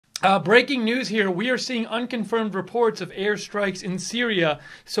Breaking news here. We are seeing unconfirmed reports of airstrikes in Syria,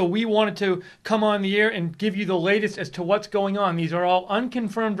 so we wanted to come on the air and give you the latest as to what's going on. These are all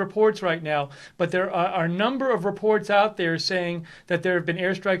unconfirmed reports right now, but there are a number of reports out there saying that there have been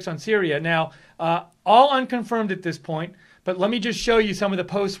airstrikes on Syria. Now, all unconfirmed at this point, but let me just show you some of the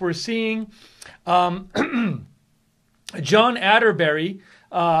posts we're seeing. John Atterbury,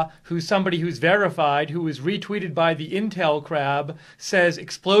 who's somebody who's verified, who was retweeted by the Intel Crab, says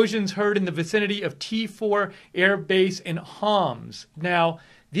explosions heard in the vicinity of T4 Air Base in Homs. Now,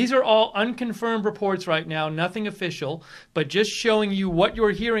 these are all unconfirmed reports right now, nothing official, but just showing you what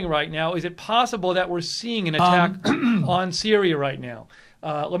you're hearing right now. Is it possible that we're seeing an attack on Syria right now?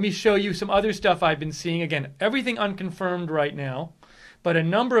 Let me show you some other stuff I've been seeing. Again, everything unconfirmed right now, but a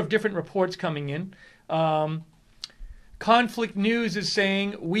number of different reports coming in. Conflict News is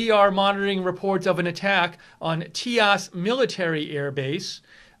saying we are monitoring reports of an attack on Tias military air base.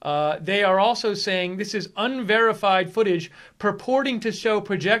 They are also saying this is unverified footage purporting to show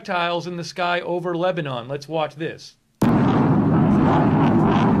projectiles in the sky over Lebanon. Let's watch this.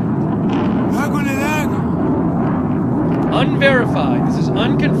 Unverified. This is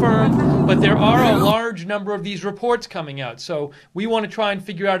unconfirmed, but there are a large number of these reports coming out. So we want to try and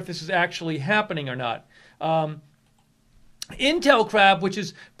figure out if this is actually happening or not. Intel Crab, which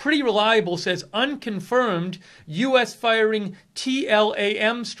is pretty reliable, says unconfirmed U.S. firing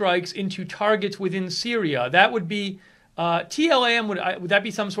TLAM strikes into targets within Syria. That would be TLAM. Would that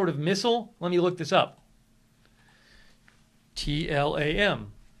be some sort of missile? Let me look this up. TLAM.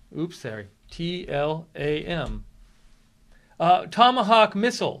 Oops, sorry. TLAM. Tomahawk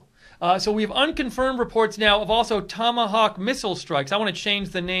missile. So we have unconfirmed reports now of also Tomahawk missile strikes. I want to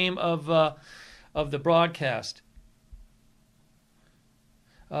change the name of the broadcast.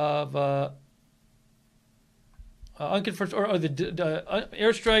 Of unconfirmed or the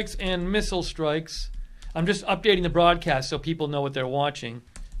airstrikes and missile strikes. I'm just updating the broadcast so people know what they're watching.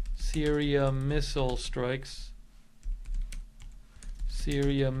 Syria missile strikes.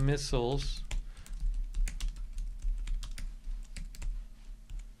 Syria missiles.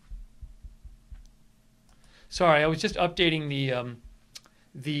 Sorry, I was just updating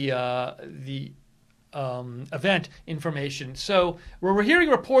the event information. So we're hearing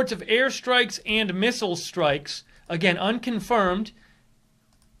reports of airstrikes and missile strikes. Again, unconfirmed.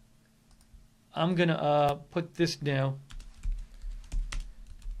 I'm going to put this now.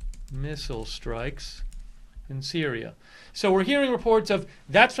 Missile strikes in Syria. So we're hearing reports of,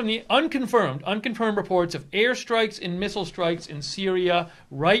 that's from the unconfirmed reports of airstrikes and missile strikes in Syria.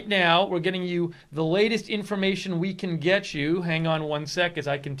 Right now, we're getting you the latest information we can get you. Hang on one sec as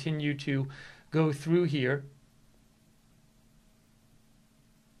I continue to go through here.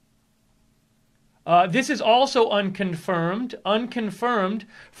 This is also unconfirmed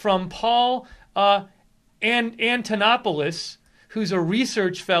from Paul Antonopoulos, who's a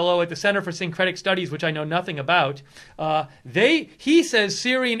research fellow at the Center for Syncretic Studies, which I know nothing about. He says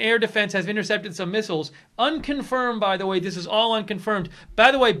Syrian air defense has intercepted some missiles. Unconfirmed, by the way. This is all unconfirmed.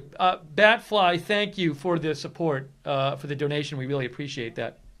 By the way, Batfly, thank you for the support, for the donation. We really appreciate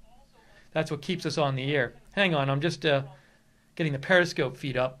that. That's what keeps us on the air. Hang on, I'm just getting the Periscope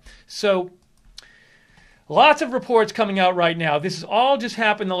feed up. So, lots of reports coming out right now. This has all just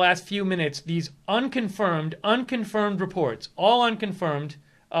happened in the last few minutes. These unconfirmed reports, all unconfirmed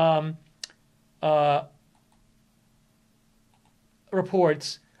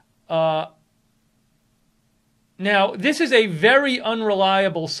reports. Now, this is a very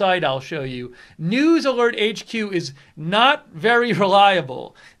unreliable site, I'll show you. News Alert HQ is not very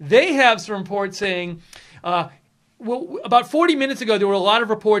reliable. They have some reports saying, well, about 40 minutes ago, there were a lot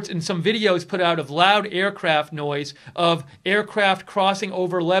of reports and some videos put out of loud aircraft noise of aircraft crossing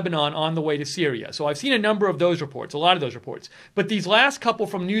over Lebanon on the way to Syria. So I've seen a number of those reports, a lot of those reports. But these last couple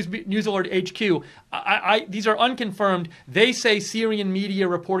from News Alert HQ, these are unconfirmed. They say Syrian media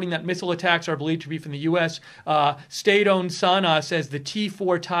reporting that missile attacks are believed to be from the U.S. State-owned Sana says the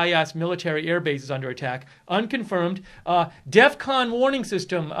T4 Tayas military air base is under attack. Unconfirmed. DEFCON warning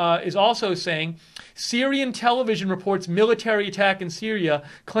system is also saying Syrian television reports military attack in Syria,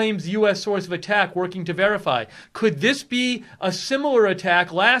 claims U.S. source of attack working to verify. Could this be a similar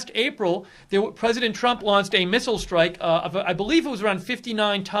attack? Last April, President Trump launched a missile strike of, I believe it was around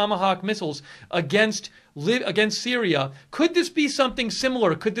 59 Tomahawk missiles against Syria. Could this be something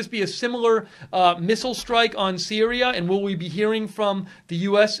similar? Could this be a similar missile strike on Syria? And will we be hearing from the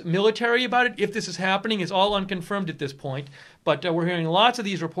U.S. military about it? If this is happening, it's all unconfirmed at this point. But we're hearing lots of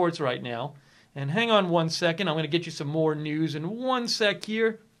these reports right now. And hang on one second. I'm going to get you some more news in one sec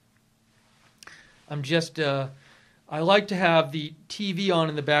here. I'm just I like to have the TV on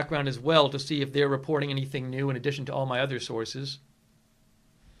in the background as well to see if they're reporting anything new in addition to all my other sources.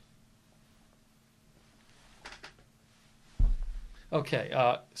 Okay,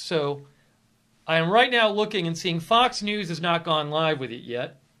 so I am right now looking and seeing Fox News has not gone live with it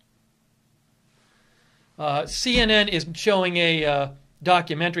yet. CNN is showing a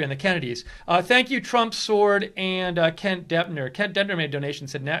documentary on the Kennedys. Thank you, Trump Sword and Kent Debner. Kent Debner made a donation,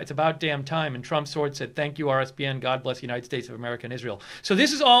 said, now it's about damn time. And Trump Sword said, thank you, RSBN. God bless the United States of America and Israel. So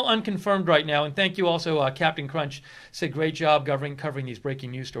this is all unconfirmed right now. And thank you also, Captain Crunch said, great job covering these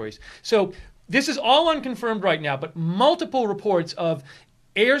breaking news stories. So this is all unconfirmed right now, but multiple reports of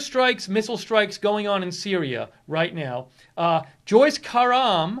airstrikes, missile strikes going on in Syria right now. Joyce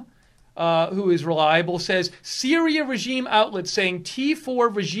Karam, who is reliable, says Syria regime outlets saying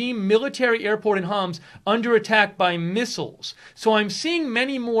T4 regime military airport in Homs under attack by missiles. So I'm seeing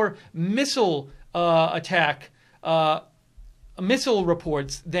many more missile missile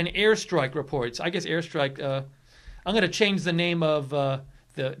reports than airstrike reports. I guess airstrike. I'm going to change the name of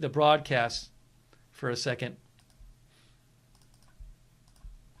the broadcast for a second.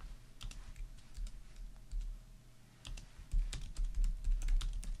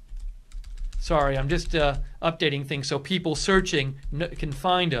 Sorry, I'm just updating things so people searching can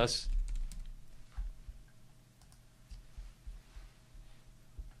find us.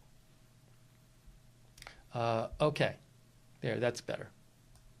 Okay, there, that's better.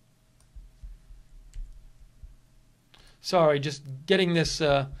 Sorry, just getting this.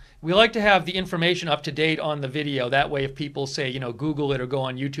 We like to have the information up to date on the video. That way, if people say, Google it or go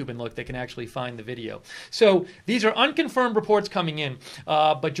on YouTube and look, they can actually find the video. So these are unconfirmed reports coming in.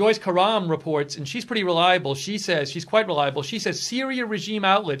 But Joyce Karam reports, and she's pretty reliable. She says, she's quite reliable. She says Syria regime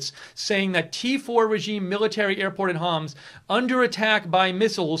outlets saying that T4 regime military airport in Homs under attack by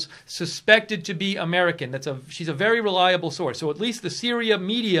missiles suspected to be American. She's a very reliable source. So at least the Syria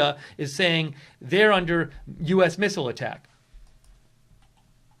media is saying they're under U.S. missile attack.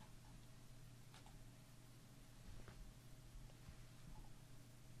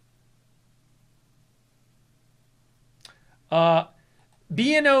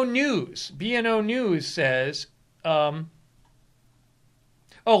 BNO News says, oh,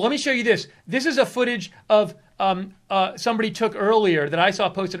 let me show you this. This is a footage of somebody took earlier that I saw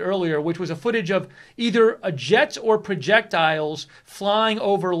posted earlier, which was a footage of either jets or projectiles flying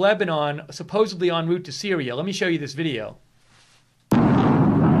over Lebanon, supposedly en route to Syria. Let me show you this video.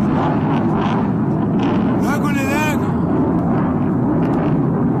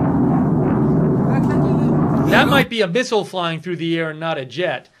 That might be a missile flying through the air and not a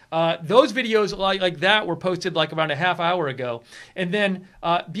jet. Those videos like that were posted like around a half hour ago. And then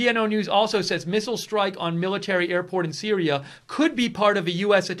BNO News also says missile strike on military airport in Syria could be part of a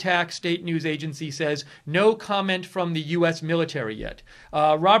U.S. attack, state news agency says. No comment from the U.S. military yet.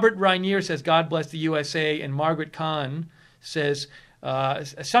 Robert Rainier says, God bless the USA. And Margaret Kahn says,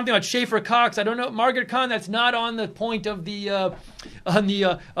 something about Schaefer Cox. I don't know, Margaret Kahn. That's not on the point of the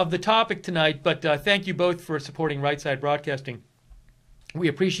of the topic tonight. But thank you both for supporting Right Side Broadcasting. We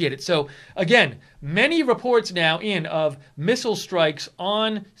appreciate it. So again, many reports now in of missile strikes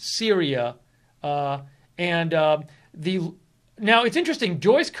on Syria, now it's interesting.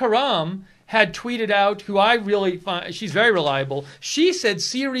 Joyce Karam had tweeted out, who I really find, she's very reliable. She said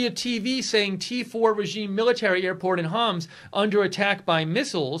Syria TV saying T4 regime military airport in Homs under attack by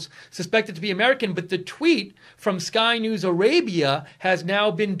missiles, suspected to be American. But the tweet from Sky News Arabia has now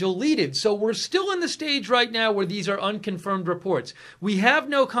been deleted. So we're still in the stage right now where these are unconfirmed reports. We have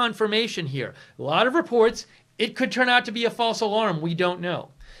no confirmation here. A lot of reports. It could turn out to be a false alarm. We don't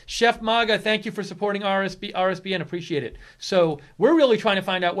know. Chef Maga, thank you for supporting RSBN. Appreciate it. So we're really trying to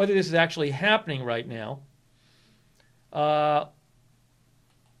find out whether this is actually happening right now.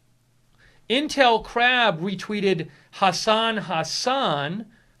 Intel Crab retweeted Hassan Hassan.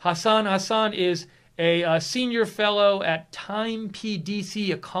 Hassan Hassan is a senior fellow at Time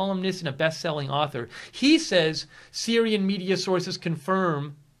PDC, a columnist and a best-selling author. He says Syrian media sources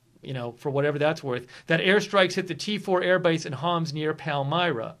confirm, for whatever that's worth, that airstrikes hit the T4 airbase in Homs near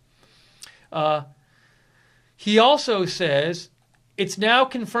Palmyra. He also says it's now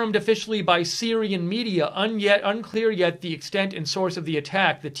confirmed officially by Syrian media, unclear yet the extent and source of the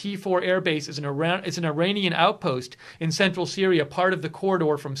attack. The T4 airbase is an Iranian outpost in central Syria, part of the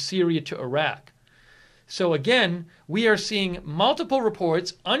corridor from Syria to Iraq. So again, we are seeing multiple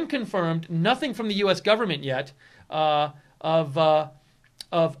reports, unconfirmed, nothing from the U.S. government yet, of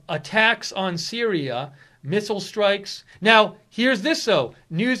attacks on Syria, missile strikes. Now, here's this though.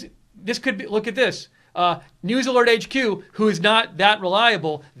 This could be, look at this. News Alert HQ, who is not that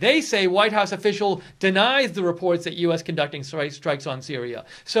reliable, they say White House official denies the reports that U.S. conducting strikes on Syria.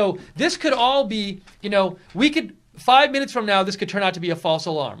 So this could all be, we could, 5 minutes from now, this could turn out to be a false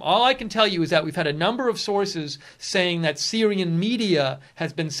alarm. All I can tell you is that we've had a number of sources saying that Syrian media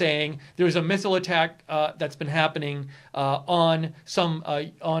has been saying there's a missile attack that's been happening on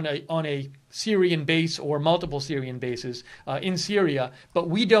a Syrian base or multiple Syrian bases in Syria, but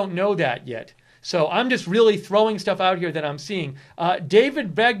we don't know that yet. So I'm just really throwing stuff out here that I'm seeing.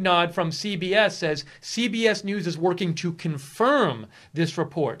 David Begnod from CBS says CBS News is working to confirm this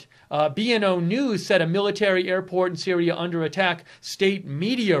report. BNO News said a military airport in Syria under attack. State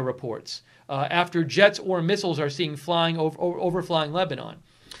media reports after jets or missiles are seen flying overflying Lebanon.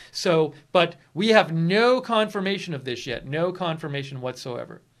 So, but we have no confirmation of this yet. No confirmation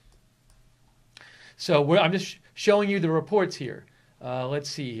whatsoever. So I'm just showing you the reports here. Let's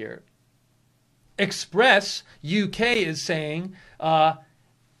see here. Express UK is saying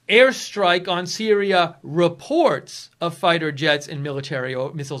airstrike on Syria, reports of fighter jets and military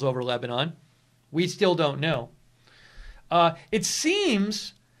missiles over Lebanon. We still don't know. It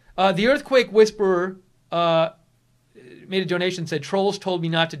seems the Earthquake Whisperer made a donation, said, trolls told me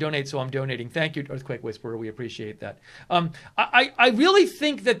not to donate, so I'm donating. Thank you, Earthquake Whisperer. We appreciate that. I really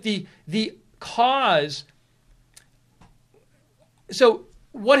think that the cause... So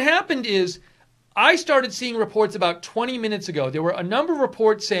what happened is, I started seeing reports about 20 minutes ago. There were a number of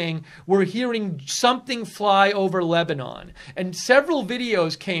reports saying we're hearing something fly over Lebanon. And several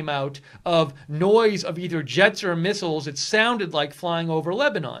videos came out of noise of either jets or missiles. It sounded like flying over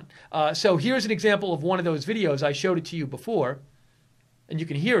Lebanon. So here's an example of one of those videos. I showed it to you before, and you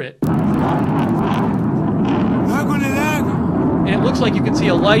can hear it. And it looks like you can see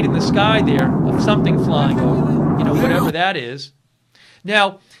a light in the sky there of something flying over, whatever that is.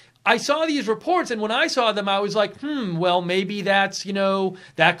 Now, I saw these reports, and when I saw them, I was like, well, maybe that's,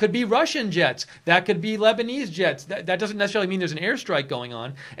 that could be Russian jets. That could be Lebanese jets. That doesn't necessarily mean there's an airstrike going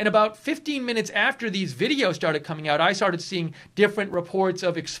on. And about 15 minutes after these videos started coming out, I started seeing different reports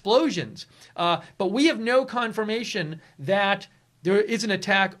of explosions. But we have no confirmation that there is an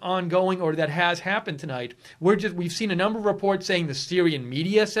attack ongoing or that has happened tonight. We've seen a number of reports saying the Syrian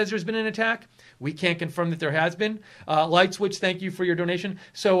media says there's been an attack. We can't confirm that there has been. Light Switch, thank you for your donation.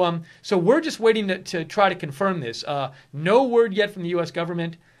 So we're just waiting to try to confirm this. No word yet from the U.S.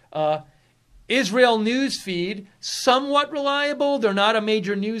 government. Israel news feed, somewhat reliable. They're not a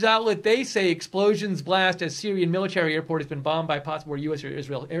major news outlet. They say explosions blast as Syrian military airport has been bombed by possible U.S. or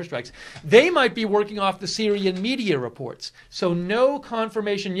Israel airstrikes. They might be working off the Syrian media reports. So no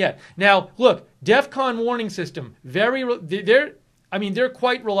confirmation yet. Now, look, DEFCON warning system, they're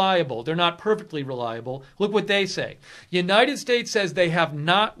quite reliable. They're not perfectly reliable. Look what they say. The United States says they have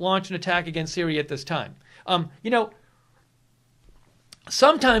not launched an attack against Syria at this time.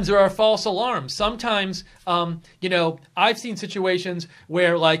 Sometimes there are false alarms. Sometimes, I've seen situations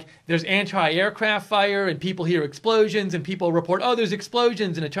where, like, there's anti-aircraft fire and people hear explosions and people report, oh, there's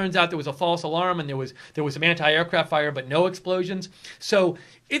explosions, and it turns out there was a false alarm and there was some anti-aircraft fire but no explosions. So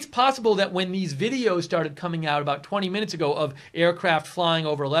it's possible that when these videos started coming out about 20 minutes ago of aircraft flying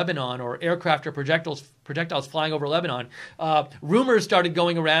over Lebanon or aircraft or projectiles flying over Lebanon, rumors started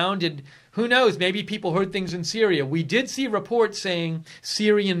going around, and who knows, maybe people heard things in Syria. We did see reports saying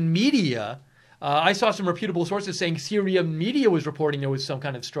Syrian media, I saw some reputable sources saying Syrian media was reporting there was some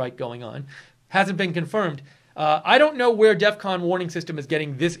kind of strike going on. Hasn't been confirmed. I don't know where DEFCON warning system is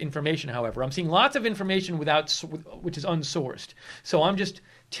getting this information, however. I'm seeing lots of information which is unsourced. So I'm just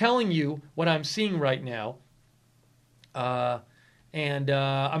telling you what I'm seeing right now. And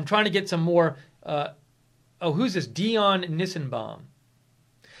I'm trying to get some more... who's this? Dion Nissenbaum.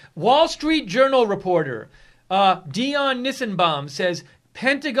 Wall Street Journal reporter Dion Nissenbaum says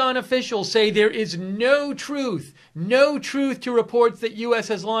Pentagon officials say there is no truth to reports that U.S.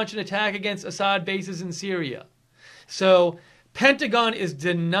 has launched an attack against Assad bases in Syria. So Pentagon is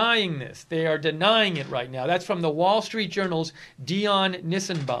denying this. They are denying it right now. That's from the Wall Street Journal's Dion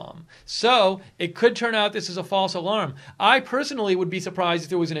Nissenbaum. So it could turn out this is a false alarm. I personally would be surprised if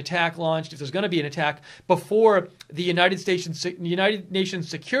there was an attack launched, if there's going to be an attack, before the United Nations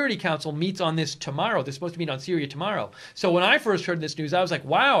Security Council meets on this tomorrow. They're supposed to meet on Syria tomorrow. So when I first heard this news, I was like,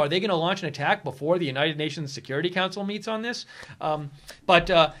 wow, are they going to launch an attack before the United Nations Security Council meets on this? But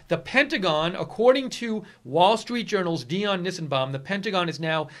the Pentagon, according to Wall Street Journal's Dion Nissenbaum, the Pentagon is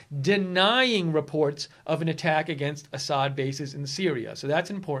now denying reports of an attack against Assad bases in Syria. So that's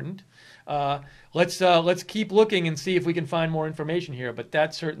important. Let's keep looking and see if we can find more information here. But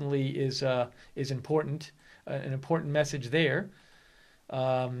that certainly is important, an important message there.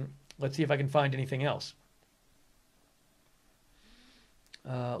 Let's see if I can find anything else.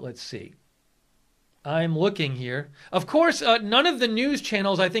 Let's see. I'm looking here. Of course, none of the news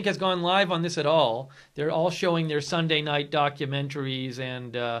channels, I think, has gone live on this at all. They're all showing their Sunday night documentaries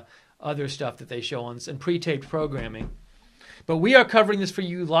and other stuff that they show on and pre-taped programming. But we are covering this for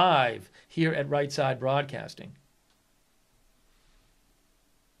you live here at Right Side Broadcasting.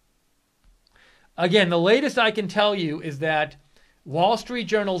 Again, the latest I can tell you is that Wall Street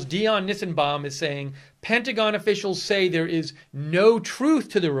Journal's Dion Nissenbaum is saying Pentagon officials say there is no truth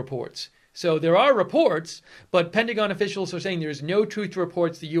to the reports. So there are reports, but Pentagon officials are saying there is no truth to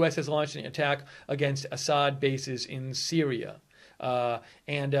reports the U.S. has launched an attack against Assad bases in Syria. To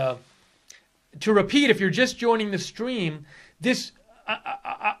repeat, if you're just joining the stream, this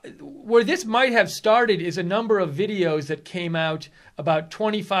where this might have started is a number of videos that came out about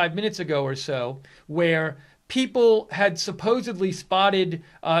 25 minutes ago or so, where people had supposedly spotted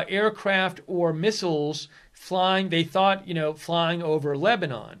aircraft or missiles flying, they thought, flying over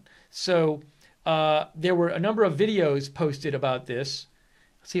Lebanon. So there were a number of videos posted about this.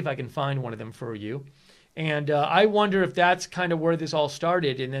 Let's see if I can find one of them for you. And I wonder if that's kind of where this all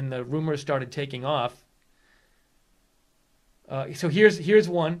started, and then the rumors started taking off. So here's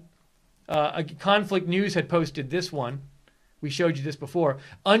one. Conflict News had posted this one. We showed you this before.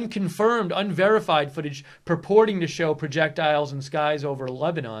 Unconfirmed, unverified footage purporting to show projectiles in skies over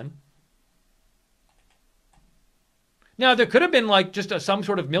Lebanon. Now, there could have been like just some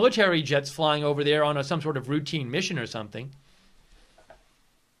sort of military jets flying over there on some sort of routine mission or something.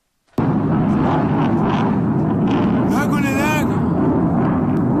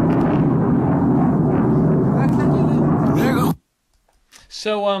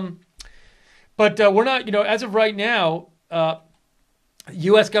 So, but we're not, as of right now,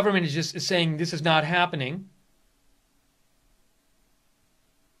 U.S. government is just saying this is not happening.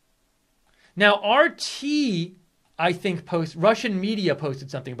 Now, RT, I think, Russian media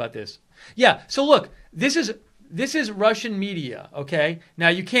posted something about this. Yeah, so look, this is Russian media, okay? Now,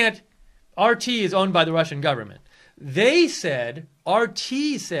 you can't, RT is owned by the Russian government. They said,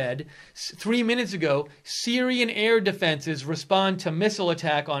 RT said 3 minutes ago, Syrian air defenses respond to missile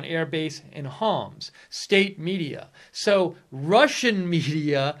attack on air base in Homs, state media. So Russian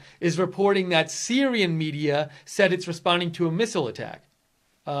media is reporting that Syrian media said it's responding to a missile attack.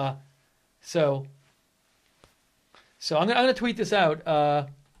 So I'm going to tweet this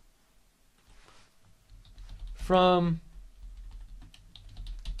out from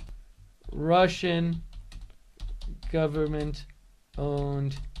Russian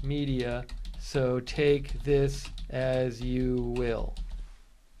government-owned media, so take this as you will.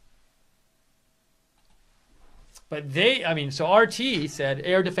 But so RT said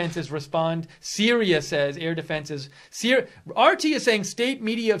air defenses respond. Syria says air defenses. RT is saying state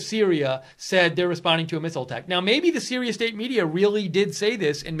media of Syria said they're responding to a missile attack. Now, maybe the Syria state media really did say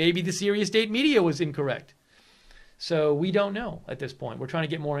this, and maybe the Syria state media was incorrect. So we don't know at this point. We're trying to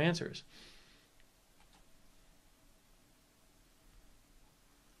get more answers.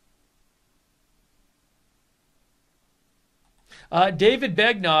 David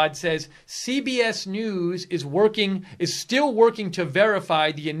Begnod says CBS News is still working to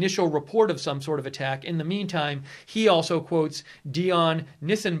verify the initial report of some sort of attack. In the meantime, he also quotes Dion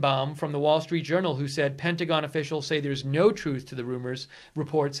Nissenbaum from the Wall Street Journal, who said Pentagon officials say there's no truth to the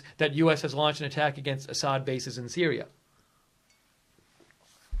reports that U.S. has launched an attack against Assad bases in Syria.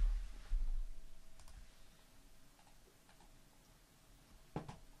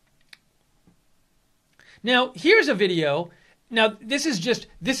 Now, here's a video. Now, this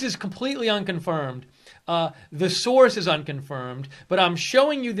is completely unconfirmed. The source is unconfirmed, but I'm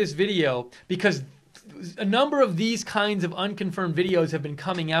showing you this video because a number of these kinds of unconfirmed videos have been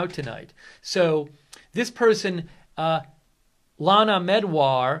coming out tonight. So this person, Lana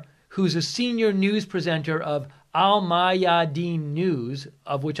Medwar, who's a senior news presenter of Al Mayadeen News,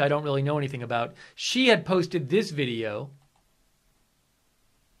 of which I don't really know anything about, she had posted this video.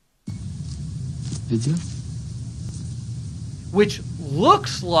 Which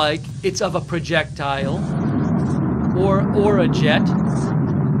looks like it's of a projectile or a jet.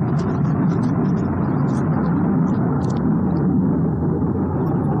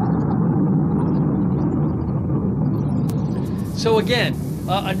 So again,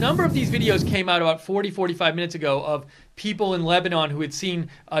 a number of these videos came out about 45 minutes ago of people in Lebanon who had seen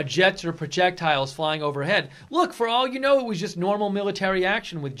jets or projectiles flying overhead. Look, for all you know, it was just normal military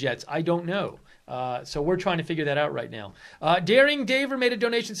action with jets. I don't know. So we're trying to figure that out right now. Daring Daver made a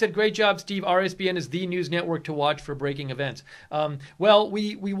donation, said, great job, Steve. RSBN is the news network to watch for breaking events. Well,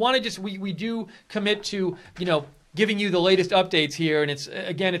 we want to we do commit to, giving you the latest updates here, and it's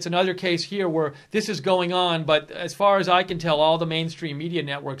another case here where this is going on, but as far as I can tell, all the mainstream media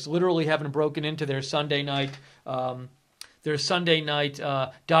networks literally haven't broken into their Sunday night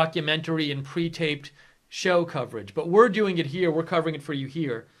documentary and pre-taped show coverage. But we're doing it here. We're covering it for you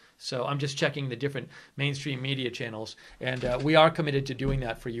here. So I'm just checking the different mainstream media channels, and we are committed to doing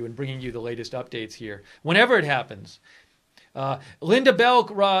that for you and bringing you the latest updates here whenever it happens. Linda Bell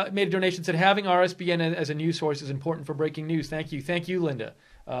made a donation, said having RSBN as a news source is important for breaking news. Thank you, Linda.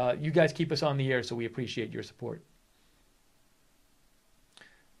 You guys keep us on the air, so we appreciate your support.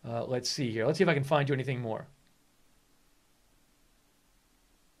 Let's see here. Let's see if I can find you anything more.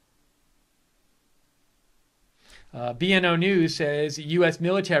 BNO News says U.S.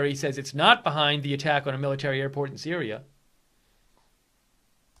 military says it's not behind the attack on a military airport in Syria.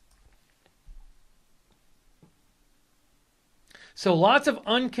 So lots of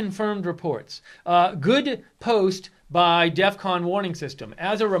unconfirmed reports. Good post by DEFCON warning system.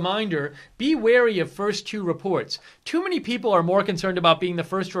 As a reminder, be wary of first two reports. Too many people are more concerned about being the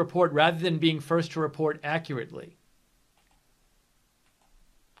first to report rather than being first to report accurately.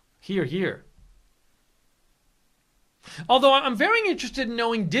 Here. Although I'm very interested in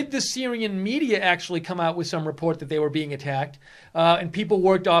knowing, did the Syrian media actually come out with some report that they were being attacked, and people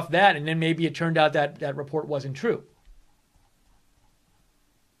worked off that, and then maybe it turned out that that report wasn't true.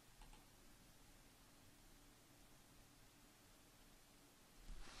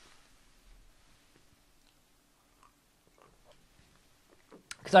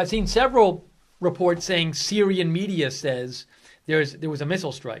 Because I've seen several reports saying Syrian media says there was a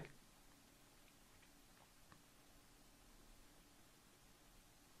missile strike.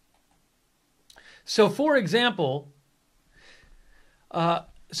 So, for example,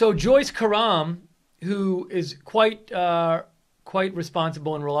 Joyce Karam, who is quite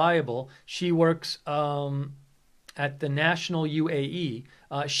responsible and reliable, she works at the National UAE.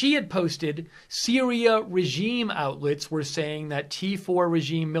 She had posted Syria regime outlets were saying that T4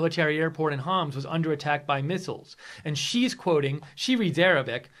 regime military airport in Homs was under attack by missiles. And she reads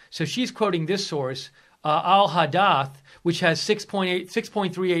Arabic, so she's quoting this source, Al-Hadath, which has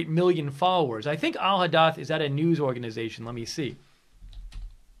 6.38 million followers. I think Al-Hadath is at a news organization. Let me see.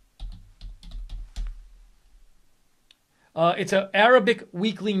 It's an Arabic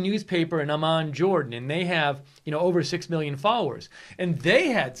weekly newspaper in Amman, Jordan, and they have over 6 million followers. And they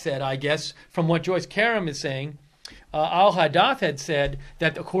had said, I guess, from what Joyce Karam is saying, Al-Hadath had said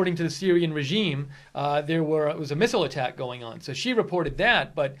that according to the Syrian regime, it was a missile attack going on. So she reported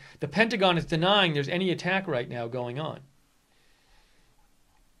that, but the Pentagon is denying there's any attack right now going on.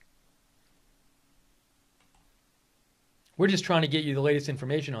 We're just trying to get you the latest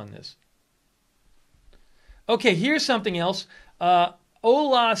information on this. Okay, here's something else.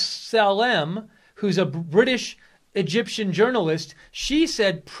 Ola Salem, who's a British Egyptian journalist, she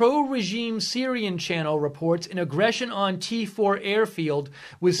said pro-regime Syrian channel reports an aggression on T4 airfield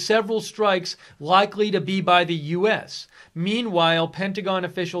with several strikes likely to be by the U.S. Meanwhile, Pentagon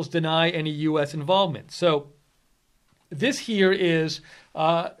officials deny any U.S. involvement. So this here is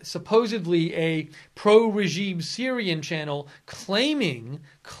supposedly a pro-regime Syrian channel claiming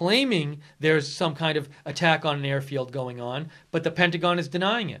there's some kind of attack on an airfield going on, but the Pentagon is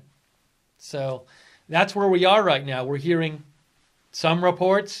denying it. So that's where we are right now. We're hearing some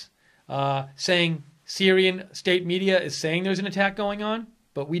reports saying Syrian state media is saying there's an attack going on,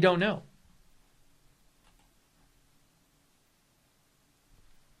 but we don't know.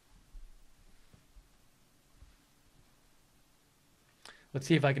 Let's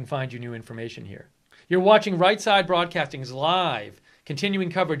see if I can find you new information here. You're watching Right Side Broadcasting's live,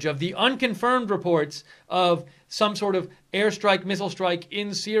 continuing coverage of the unconfirmed reports of some sort of airstrike, missile strike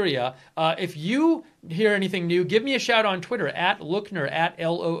in Syria. If you hear anything new, give me a shout on Twitter, at Lookner, at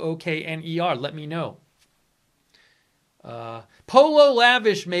Lookner. Let me know. Polo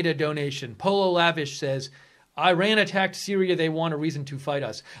Lavish made a donation. Polo Lavish says, Iran attacked Syria. They want a reason to fight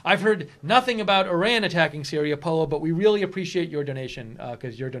us. I've heard nothing about Iran attacking Syria, Polo, but we really appreciate your donation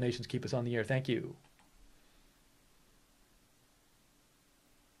because your donations keep us on the air. Thank you.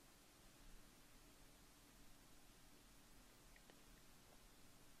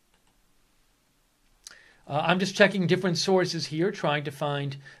 I'm just checking different sources here, trying to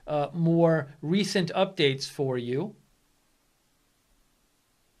find more recent updates for you.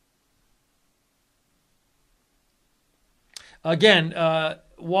 Again,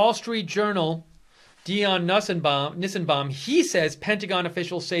 Wall Street Journal, Dion Nissenbaum, he says Pentagon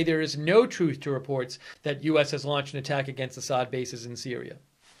officials say there is no truth to reports that U.S. has launched an attack against Assad bases in Syria.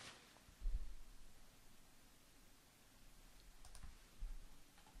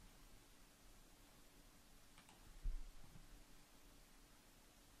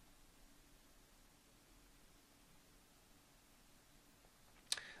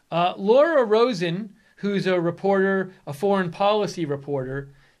 Laura Rosen, who's a reporter, a foreign policy reporter,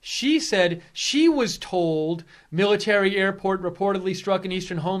 she said she was told military airport reportedly struck in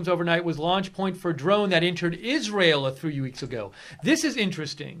eastern Homs overnight was launch point for drone that entered Israel a few weeks ago. This is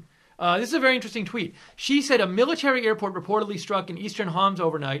interesting. This is a very interesting tweet. She said a military airport reportedly struck in eastern Homs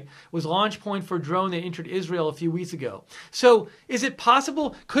overnight was launch point for drone that entered Israel a few weeks ago. So is it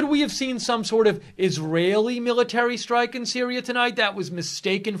possible? Could we have seen some sort of Israeli military strike in Syria tonight that was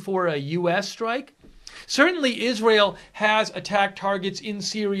mistaken for a U.S. strike? Certainly Israel has attacked targets in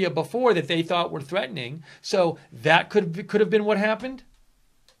Syria before that they thought were threatening. So that could have been what happened.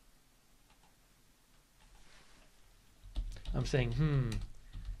 I'm saying,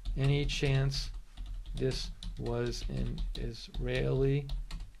 any chance this was an Israeli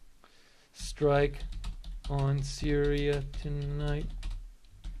strike on Syria tonight?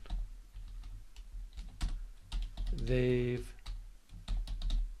 They've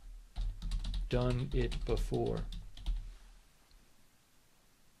done it before.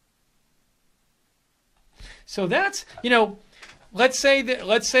 So that's, let's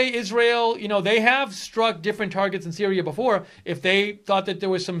say Israel, they have struck different targets in Syria before. If they thought that there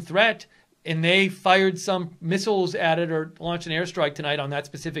was some threat and they fired some missiles at it or launched an airstrike tonight on that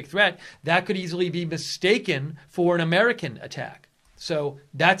specific threat, that could easily be mistaken for an American attack. So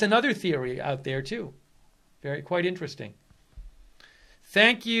that's another theory out there too. Quite interesting.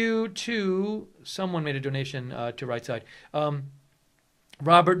 Thank you to someone made a donation to Right Side.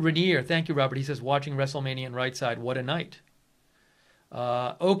 Robert Rainier. Thank you, Robert. He says, watching WrestleMania and Right Side. What a night.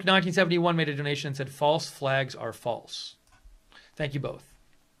 Oak 1971 made a donation and said, false flags are false. Thank you both.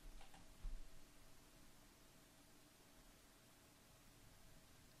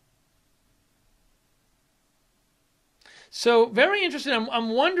 So very interesting.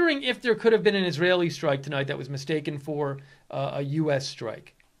 I'm wondering if there could have been an Israeli strike tonight that was mistaken for a U.S.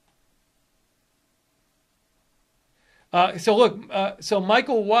 strike. So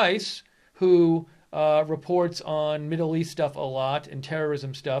Michael Weiss, who reports on Middle East stuff a lot and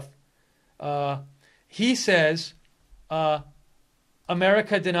terrorism stuff, he says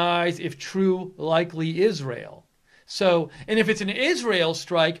America denies if true, likely Israel. So, and if it's an Israel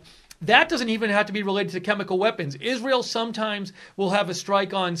strike, that doesn't even have to be related to chemical weapons. Israel sometimes will have a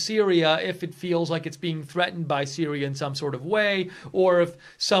strike on Syria if it feels like it's being threatened by Syria in some sort of way, or if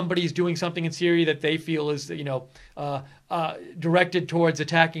somebody's doing something in Syria that they feel is, directed towards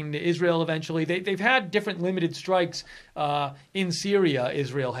attacking Israel eventually. They've had different limited strikes in Syria,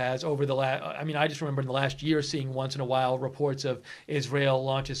 Israel has, over the last... I just remember in the last year seeing once in a while reports of Israel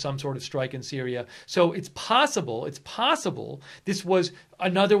launches some sort of strike in Syria. So it's possible this was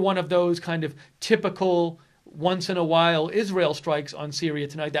another one of those kind of typical once in a while Israel strikes on Syria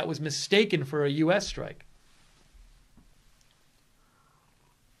tonight that was mistaken for a U.S. strike.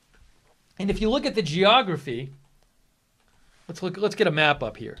 And if you look at the geography, let's get a map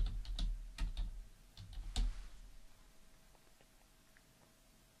up here.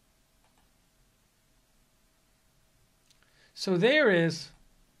 So there is,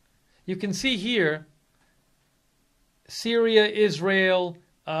 you can see here, Syria, Israel,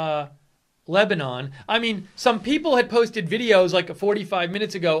 Lebanon. Some people had posted videos like 45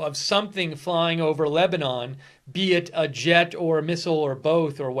 minutes ago of something flying over Lebanon, be it a jet or a missile or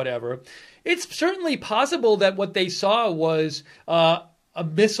both or whatever. It's certainly possible that what they saw was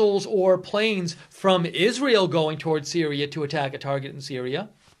missiles or planes from Israel going towards Syria to attack a target in Syria.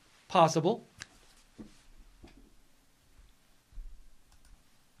 Possible.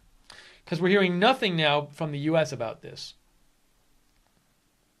 Because we're hearing nothing now from the U.S. about this.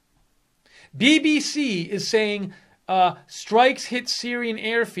 BBC is saying strikes hit Syrian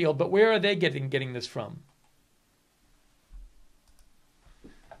airfield, but where are they getting this from?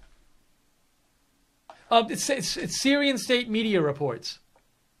 It's Syrian state media reports.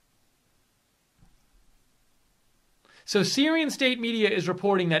 So Syrian state media is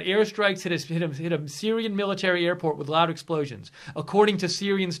reporting that airstrikes hit a Syrian military airport with loud explosions, according to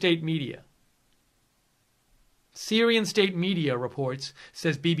Syrian state media. Syrian state media reports,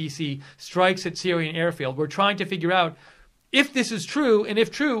 says BBC, strikes at Syrian airfield. We're trying to figure out if this is true, and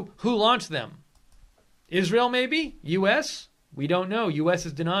if true, who launched them. Israel maybe? U.S.? We don't know. U.S.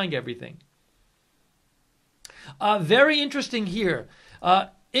 is denying everything. Very interesting here.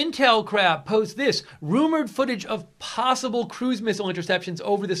 Intel Crab posts this. Rumored footage of possible cruise missile interceptions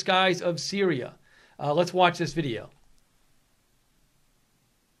over the skies of Syria. Let's watch this video.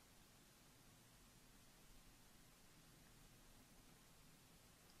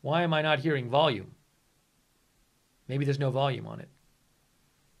 Why am I not hearing volume? Maybe there's no volume on it.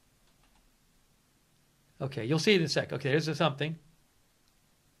 Okay, you'll see it in a sec. Okay, there's something.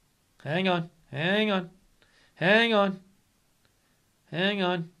 Hang on. Hang on. Hang on. Hang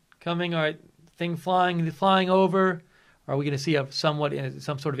on. Coming. All right. Thing flying over. Are we going to see some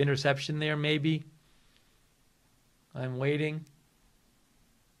sort of interception there? Maybe. I'm waiting.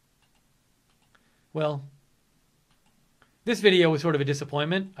 Well, this video was sort of a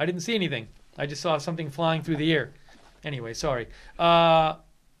disappointment. I didn't see anything. I just saw something flying through the air. Anyway, sorry.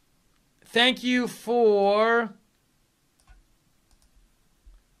 Thank you for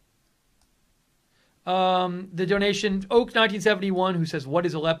the donation. Oak1971, who says, "What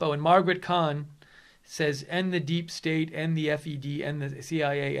is Aleppo?" And Margaret Kahn says, "End the deep state, end the FED, end the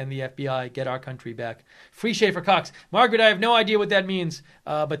CIA, end the FBI, get our country back." Free Schaefer Cox. Margaret, I have no idea what that means,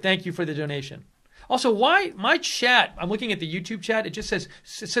 but thank you for the donation. Also, why my chat, I'm looking at the YouTube chat, it says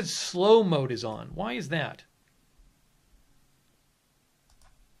slow mode is on. Why is that?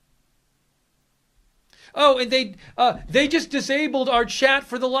 Oh, and they just disabled our chat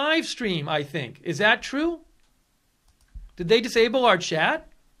for the live stream, I think. Is that true? Did they disable our chat?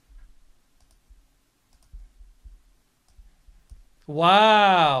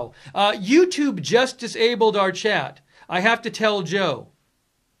 Wow. YouTube just disabled our chat. I have to tell Joe,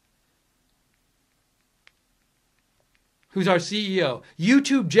 who's our CEO.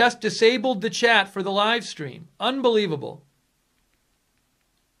 YouTube just disabled the chat for the live stream. Unbelievable.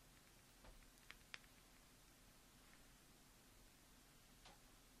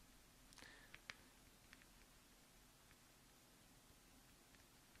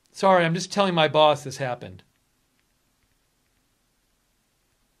 Sorry, I'm just telling my boss this happened.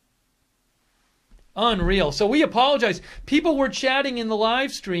 Unreal. So we apologize. People were chatting in the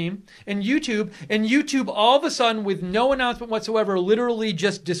live stream and YouTube all of a sudden, with no announcement whatsoever, literally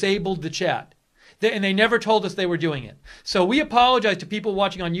just disabled the chat. And they never told us they were doing it. So we apologize to people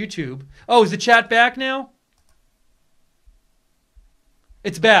watching on YouTube. Oh, is the chat back now?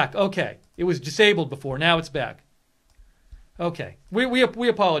 It's back. Okay. It was disabled before. Now it's back. Okay. We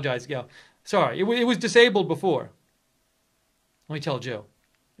apologize. Yeah. Sorry. It was disabled before. Let me tell Joe.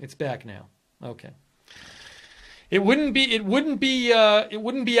 It's back now. Okay. It wouldn't be out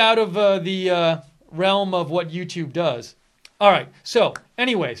of the realm of what YouTube does. All right. So,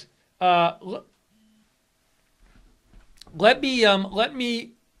 anyways, let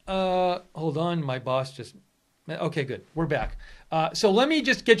me hold on. My boss just. Okay, good. We're back. So let me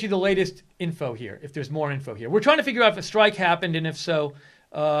just get you the latest info here, if there's more info here. We're trying to figure out if a strike happened, and if so,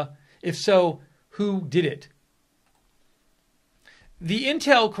 who did it? The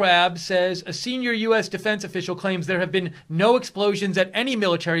Intel Crab says a senior U.S. defense official claims there have been no explosions at any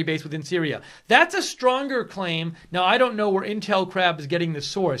military base within Syria. That's a stronger claim. Now, I don't know where Intel Crab is getting the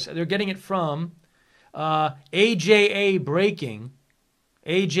source. They're getting it from AJA Breaking.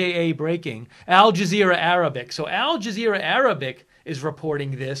 AJA Breaking, Al Jazeera Arabic. So Al Jazeera Arabic is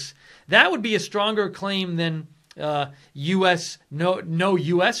reporting this. That would be a stronger claim than U.S. no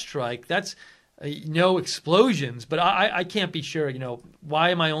U.S. strike. That's no explosions. But I can't be sure.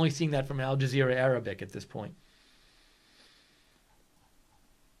 Why am I only seeing that from Al Jazeera Arabic at this point?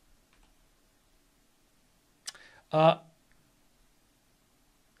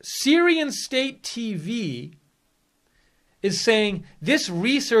 Syrian State TV is saying this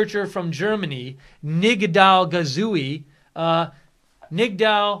researcher from Germany, Nidal Ghazawi,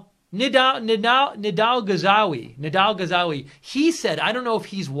 he said, I don't know if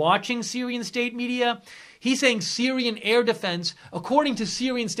he's watching Syrian state media, he's saying Syrian air defense, according to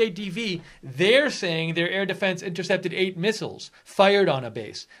Syrian State TV, they're saying their air defense intercepted 8 missiles fired on a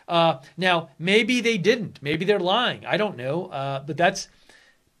base. Now, maybe they didn't. Maybe they're lying. I don't know. But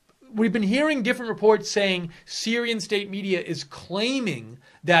we've been hearing different reports saying Syrian state media is claiming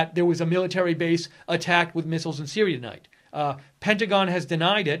that there was a military base attacked with missiles in Syria tonight. Pentagon has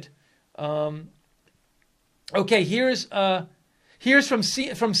denied it. Okay, here's from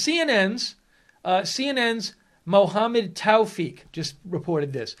CNN's Mohammed Tawfiq just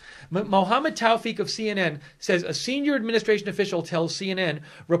reported this. Mohammed Tawfiq of CNN says a senior administration official tells CNN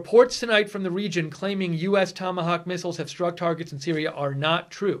reports tonight from the region claiming U.S. Tomahawk missiles have struck targets in Syria are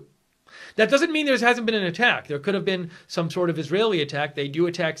not true. That doesn't mean there hasn't been an attack. There could have been some sort of Israeli attack. They do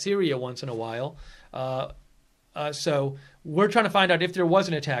attack Syria once in a while. So we're trying to find out if there was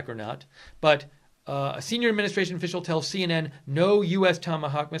an attack or not. But a senior administration official tells CNN no U.S.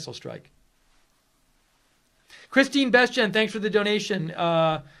 Tomahawk missile strike. Christine Bestjen, thanks for the donation.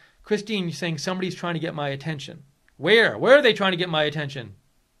 Christine, you're saying somebody's trying to get my attention. Where? Where are they trying to get my attention?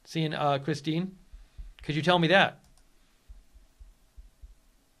 Christine, could you tell me that?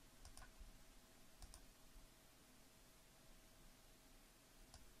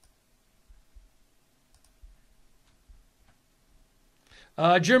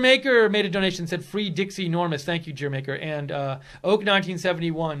 Jermaker made a donation and said, free Dixie Normus. Thank you, Jermaker. And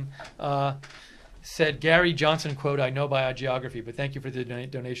Oak1971 said, Gary Johnson quote, I know biogeography, but thank you for the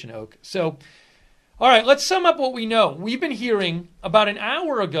donation, Oak. So, all right, let's sum up what we know. We've been hearing, about an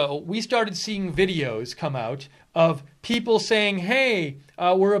hour ago, we started seeing videos come out of people saying, hey,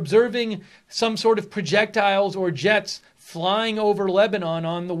 we're observing some sort of projectiles or jets flying over Lebanon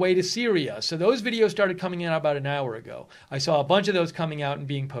on the way to Syria. So those videos started coming out about an hour ago. I saw a bunch of those coming out and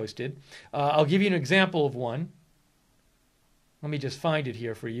being posted. I'll give you an example of one. Let me just find it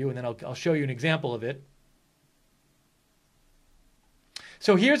here for you, and then I'll show you an example of it.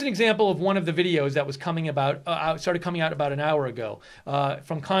 So here's an example of one of the videos that was coming about, started coming out about an hour ago.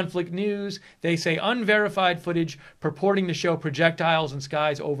 From Conflict News, they say unverified footage purporting to show projectiles and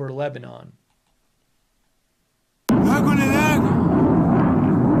skies over Lebanon.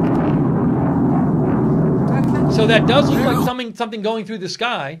 So that does look like something going through the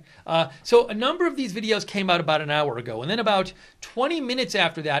sky. So a number of these videos came out about an hour ago. And then about 20 minutes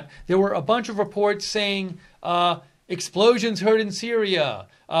after that, there were a bunch of reports saying explosions heard in Syria,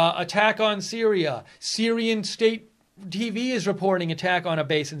 attack on Syria, Syrian state TV is reporting attack on a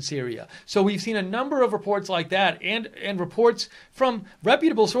base in Syria. So we've seen a number of reports like that and reports from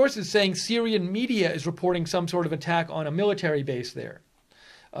reputable sources saying Syrian media is reporting some sort of attack on a military base there.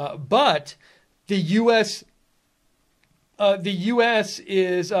 But the U.S. U.S.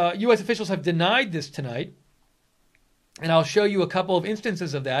 officials have denied this tonight. And I'll show you a couple of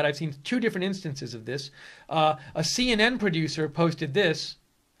instances of that. I've seen 2 different instances of this. A CNN producer posted this,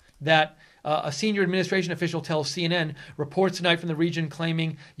 that a senior administration official tells CNN, reports tonight from the region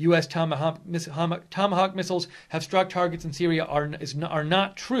claiming U.S. Tomahawk missiles have struck targets in Syria are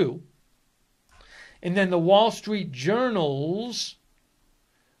not true. And then the Wall Street Journal's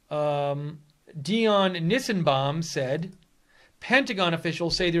Dion Nissenbaum said, Pentagon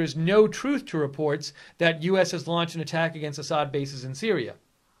officials say there is no truth to reports that U.S. has launched an attack against Assad bases in Syria.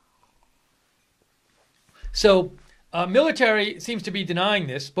 So military seems to be denying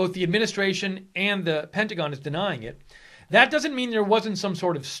this. Both the administration and the Pentagon is denying it. That doesn't mean there wasn't some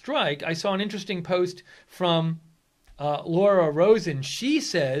sort of strike. I saw an interesting post from Laura Rosen. She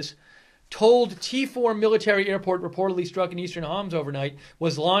says, told T4 military airport reportedly struck in eastern Homs overnight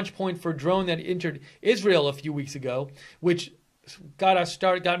was launch point for a drone that entered Israel a few weeks ago, which got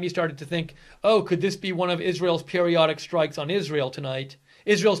me started to think, oh, could this be one of Israel's periodic strikes on Israel tonight?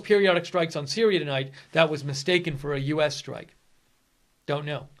 Israel's periodic strikes on Syria tonight that was mistaken for a U.S. strike. Don't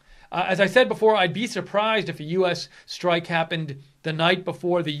know. As I said before, I'd be surprised if a U.S. strike happened the night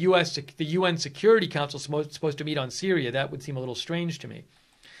before the UN Security Council is supposed to meet on Syria. That would seem a little strange to me.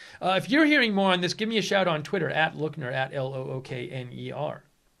 If you're hearing more on this, give me a shout on Twitter, @Lookner, @LOOKNER.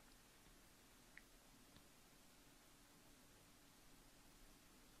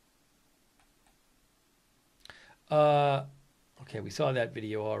 Okay, we saw that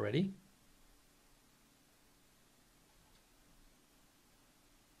video already.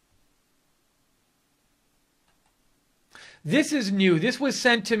 This is new. This was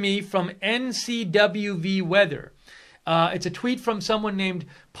sent to me from NCWV Weather. It's a tweet from someone named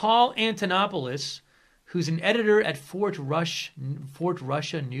Paul Antonopoulos, who's an editor at Fort Rush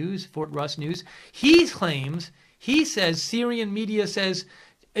News. He says Syrian media says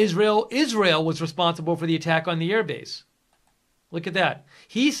Israel was responsible for the attack on the airbase. Look at that.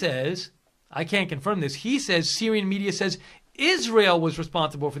 He says, I can't confirm this, he says Syrian media says Israel was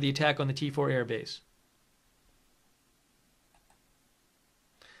responsible for the attack on the T4 airbase.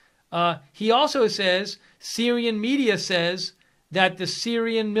 He also says Syrian media says that the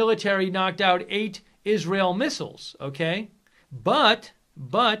Syrian military knocked out 8 Israel missiles, okay? But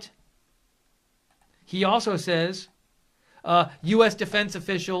he also says U.S. defense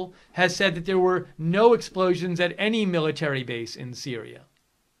official has said that there were no explosions at any military base in Syria.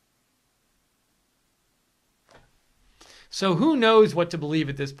 So who knows what to believe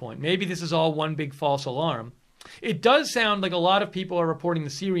at this point? Maybe this is all one big false alarm. It does sound like a lot of people are reporting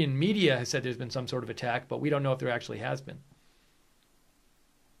the Syrian media has said there's been some sort of attack, but we don't know if there actually has been.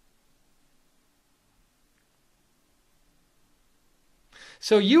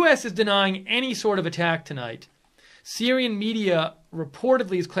 So U.S. is denying any sort of attack tonight. Syrian media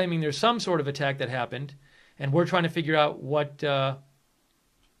reportedly is claiming there's some sort of attack that happened, and we're trying to figure out what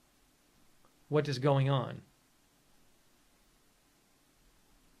is going on.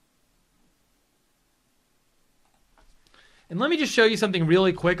 And let me just show you something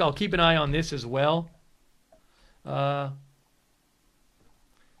really quick. I'll keep an eye on this as well.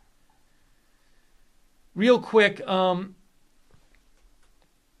 Real quick,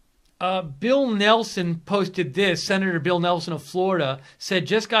 Bill Nelson posted this. Senator Bill Nelson of Florida said,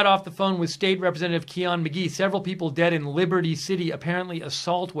 just got off the phone with State Representative Keon McGee. Several people dead in Liberty City, apparently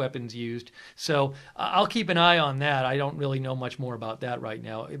assault weapons used. So I'll keep an eye on that. I don't really know much more about that right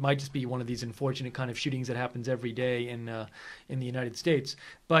now. It might just be one of these unfortunate kind of shootings that happens every day in the United States.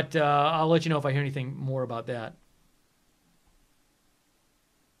 But I'll let you know if I hear anything more about that.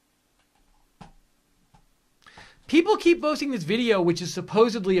 People keep posting this video, which is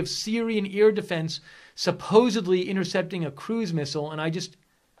supposedly of Syrian air defense supposedly intercepting a cruise missile, and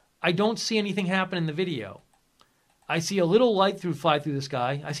I don't see anything happen in the video. I see a little light fly through the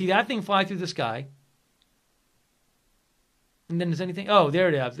sky. I see that thing fly through the sky. And then is anything? Oh, there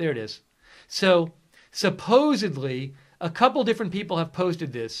it is. There it is. So supposedly a couple different people have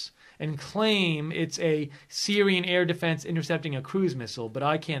posted this and claim it's a Syrian air defense intercepting a cruise missile, but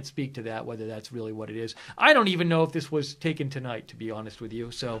I can't speak to that, whether that's really what it is. I don't even know if this was taken tonight, to be honest with you.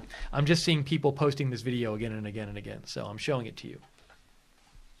 So I'm just seeing people posting this video again and again and again. So I'm showing it to you.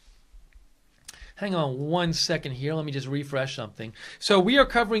 Hang on one second here. Let me just refresh something. So we are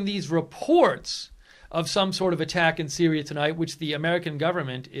covering these reports of some sort of attack in Syria tonight, which the American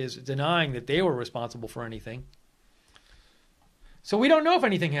government is denying that they were responsible for anything. So we don't know if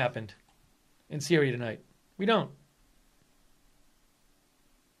anything happened in Syria tonight. We don't.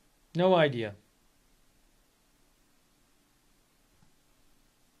 No idea.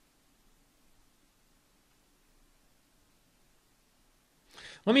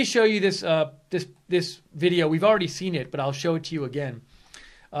 Let me show you this this video. We've already seen it, but I'll show it to you again.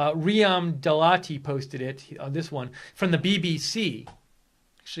 Riyam Dalati posted it on this one from the BBC.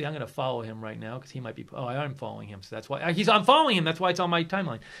 Actually, I'm going to follow him right now because he might be. Oh, I'm following him, so that's why I'm following him. That's why it's on my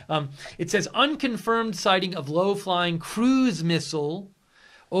timeline. It says unconfirmed sighting of low-flying cruise missile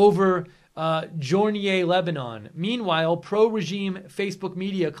over Journier, Lebanon. Meanwhile, pro-regime Facebook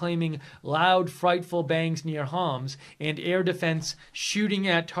media claiming loud, frightful bangs near Homs and air defense shooting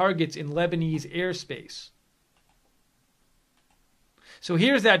at targets in Lebanese airspace. So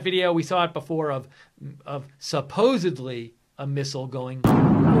here's that video. We saw it before of supposedly a missile going tonight.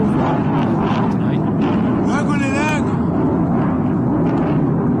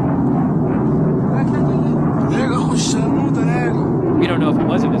 We don't know if it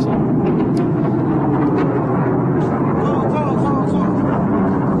was a missile.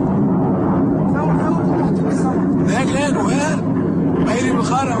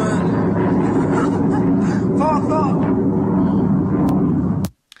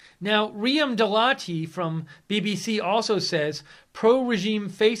 Now, Riyam Dalati from BBC also says, pro-regime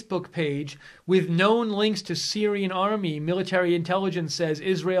Facebook page with known links to Syrian army military intelligence says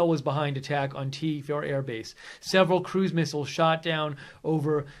Israel was behind attack on T4 airbase. Several cruise missiles shot down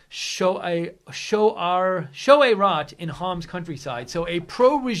over Shoeirat in Homs countryside. So a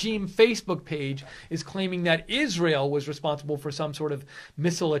pro-regime Facebook page is claiming that Israel was responsible for some sort of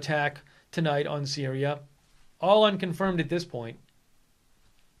missile attack tonight on Syria. All unconfirmed at this point.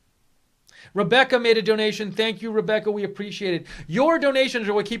 Rebecca made a donation. Thank you, Rebecca. We appreciate it. Your donations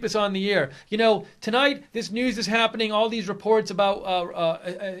are what keep us on the air. You know, tonight this news is happening. All these reports about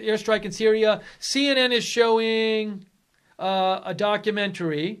airstrike in Syria. CNN is showing a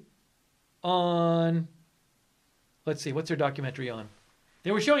documentary on. Let's see, what's their documentary on? They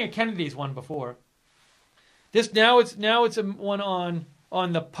were showing a Kennedy's one before. This now it's a one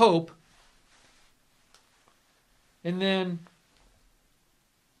on the Pope, and then.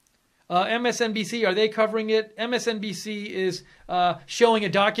 MSNBC, are they covering it? MSNBC is showing a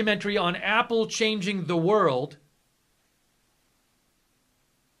documentary on Apple changing the world.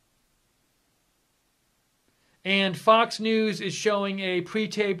 And Fox News is showing a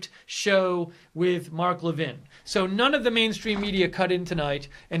pre-taped show with Mark Levin. So none of the mainstream media cut in tonight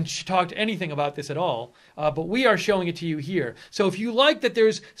and talked anything about this at all, but we are showing it to you here. So if you like that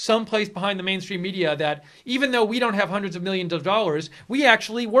there's some place behind the mainstream media that, even though we don't have hundreds of millions of dollars, we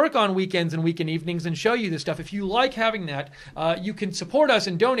actually work on weekends and weekend evenings and show you this stuff. If you like having that, you can support us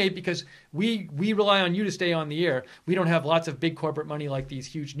and donate because we rely on you to stay on the air. We don't have lots of big corporate money like these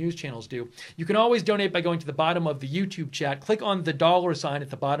huge news channels do. You can always donate by going to the bottom of the YouTube chat. Click on the dollar sign at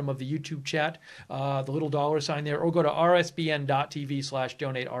the bottom of the YouTube chat, the little dollar sign there, or go to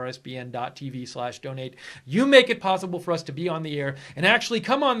rsbn.tv/donate, rsbn.tv/donate. You make it possible for us to be on the air and actually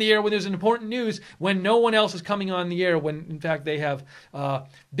come on the air when there's an important news, when no one else is coming on the air, when in fact they have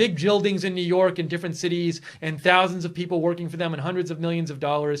big buildings in New York and different cities and thousands of people working for them and hundreds of millions of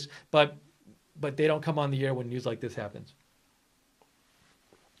dollars, but they don't come on the air when news like this happens.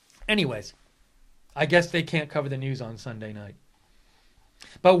 Anyways, I guess they can't cover the news on Sunday night.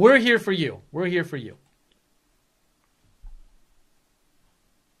 But we're here for you. We're here for you.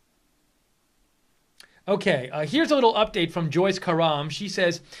 Okay, here's a little update from Joyce Karam. She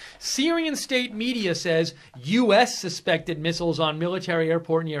says, Syrian state media says U.S. suspected missiles on military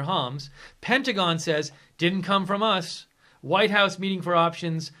airport near Homs. Pentagon says, didn't come from us. White House meeting for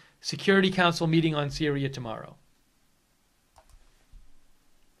options. Security Council meeting on Syria tomorrow.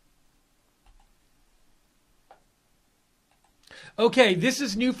 Okay, this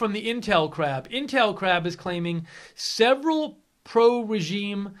is new from the Intel Crab. Intel Crab is claiming several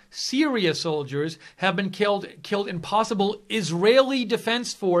pro-regime Syria soldiers have been killed in possible Israeli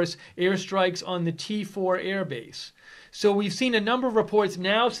Defense Force airstrikes on the T4 airbase. So we've seen a number of reports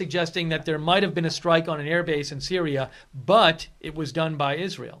now suggesting that there might have been a strike on an airbase in Syria, but it was done by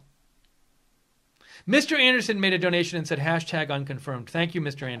Israel. Mr. Anderson made a donation and said hashtag unconfirmed. Thank you,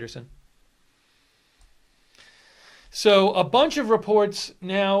 Mr. Anderson. So a bunch of reports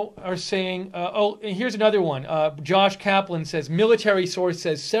now are saying, and here's another one. Josh Kaplan says, military source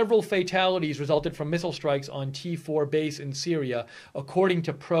says several fatalities resulted from missile strikes on T4 base in Syria, according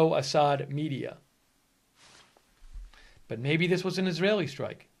to pro-Assad media. But maybe this was an Israeli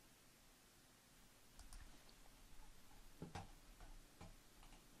strike.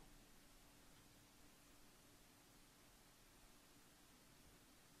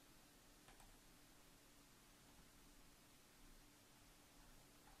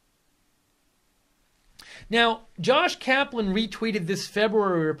 Now, Josh Kaplan retweeted this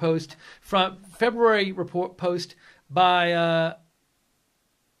February post by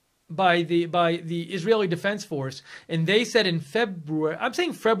the Israeli Defense Force, and they said in February. I'm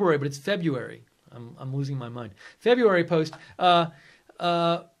saying February, but it's February. I'm losing my mind. February post.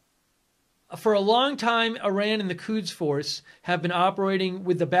 For a long time, Iran and the Quds Force have been operating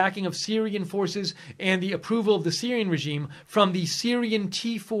with the backing of Syrian forces and the approval of the Syrian regime from the Syrian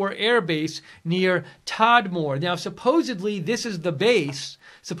T4 air base near Tadmor. Now, supposedly this is the base.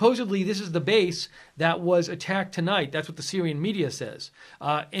 That was attacked tonight. That's what the Syrian media says.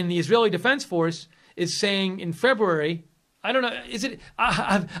 And the Israeli Defense Force is saying in February. I don't know. Is it?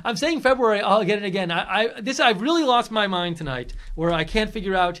 I'm saying February. I'll get it again. I've really lost my mind tonight, where I can't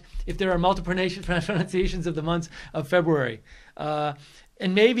figure out if there are multiple pronunciations of the months of February, and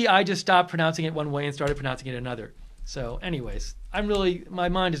maybe I just stopped pronouncing it one way and started pronouncing it another. So, anyways, my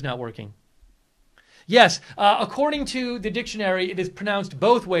mind is not working. Yes, according to the dictionary, it is pronounced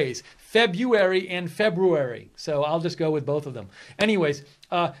both ways, February and February. So I'll just go with both of them. Anyways,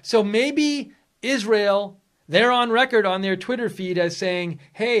 so maybe Israel. They're on record on their Twitter feed as saying,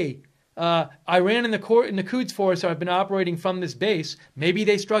 hey, Iran and the Quds Force have been operating from this base. Maybe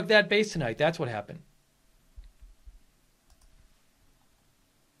they struck that base tonight. That's what happened.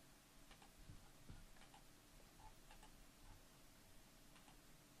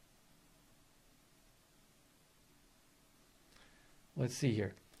 Let's see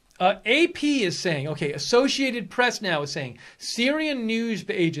here. AP is saying, okay, Associated Press now is saying, Syrian news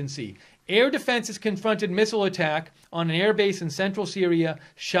agency, air defenses confronted missile attack on an airbase in central Syria,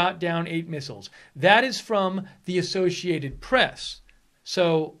 shot down 8 missiles. That is from the Associated Press.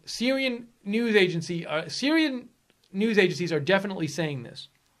 So Syrian news agencies are definitely saying this.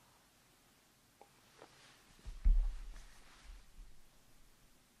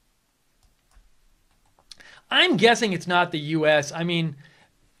 I'm guessing it's not the U.S. I mean,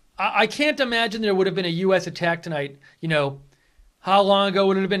 I can't imagine there would have been a U.S. attack tonight, how long ago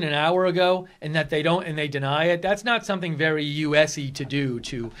would it have been? An hour ago? And that they deny it? That's not something very U.S.y to do,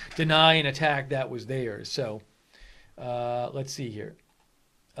 to deny an attack that was theirs. So let's see here.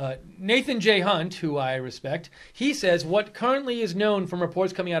 Nathan J. Hunt, who I respect, he says what currently is known from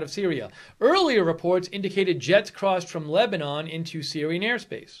reports coming out of Syria. Earlier reports indicated jets crossed from Lebanon into Syrian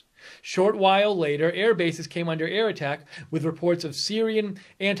airspace. Short while later, air bases came under air attack with reports of Syrian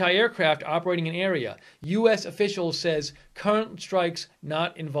anti-aircraft operating in area. U.S. officials says current strikes did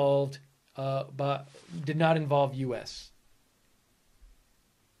not involve U.S.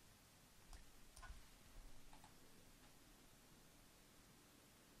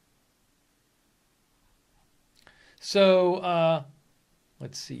 So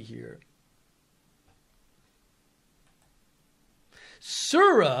let's see here.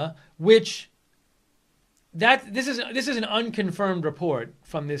 Sura, this is an unconfirmed report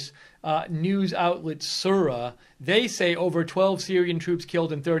from this news outlet Sura. They say over 12 Syrian troops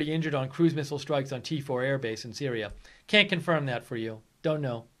killed and 30 injured on cruise missile strikes on T4 airbase in Syria. Can't confirm that for you. Don't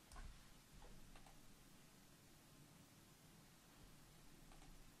know.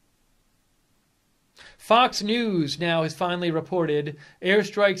 Fox News now has finally reported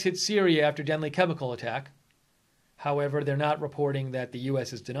airstrikes hit Syria after deadly chemical attack. However, they're not reporting that the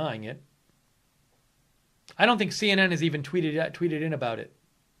U.S. is denying it. I don't think CNN has even tweeted in about it.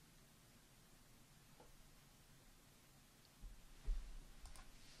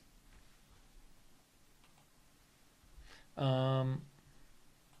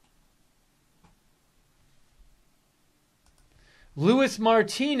 Luis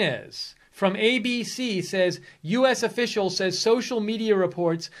Martinez from ABC says, U.S. official says social media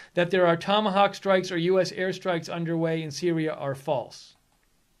reports that there are Tomahawk strikes or U.S. airstrikes underway in Syria are false.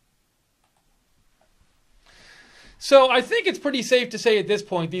 So I think it's pretty safe to say at this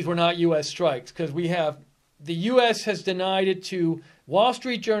point these were not U.S. strikes, because we have the U.S. has denied it to Wall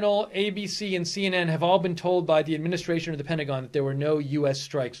Street Journal, ABC, and CNN have all been told by the administration or the Pentagon that there were no U.S.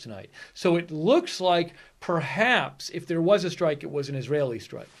 strikes tonight. So it looks like perhaps if there was a strike, it was an Israeli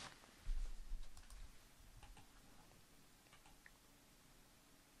strike.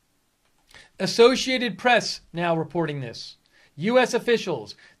 Associated Press now reporting this. U.S.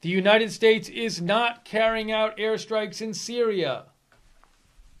 officials, the United States is not carrying out airstrikes in Syria.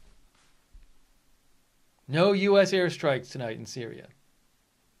 No U.S. airstrikes tonight in Syria.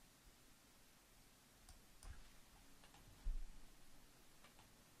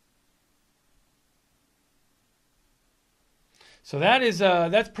 So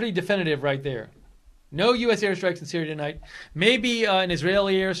that's pretty definitive right there. No U.S. airstrikes in Syria tonight. Maybe an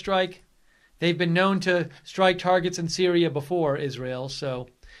Israeli airstrike. They've been known to strike targets in Syria before, Israel, so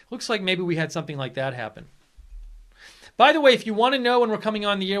looks like maybe we had something like that happen. By the way, if you want to know when we're coming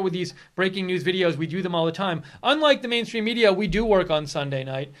on the air with these breaking news videos, we do them all the time. Unlike the mainstream media, we do work on Sunday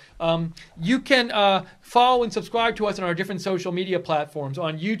night. You can follow and subscribe to us on our different social media platforms.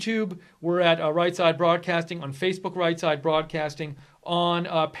 On YouTube, we're at Right Side Broadcasting. On Facebook, Right Side Broadcasting.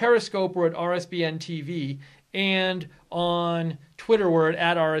 On Periscope, we're at RSBN TV. And on Twitter, we're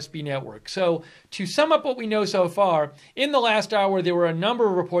at RSB Network. So to sum up what we know so far, in the last hour, there were a number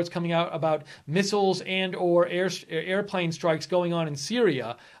of reports coming out about missiles and or airplane strikes going on in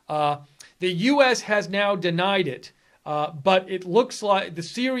Syria. The U.S. has now denied it, but it looks like the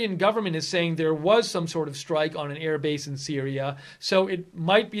Syrian government is saying there was some sort of strike on an air base in Syria. So it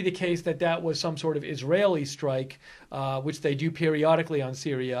might be the case that that was some sort of Israeli strike, which they do periodically on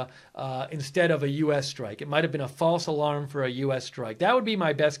Syria, instead of a U.S. strike. It might have been a false alarm for a U.S. strike. That would be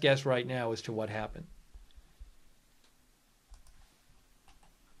my best guess right now as to what happened.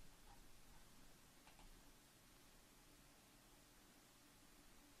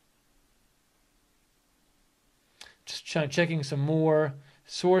 Just checking some more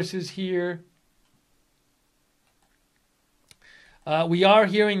sources here. We are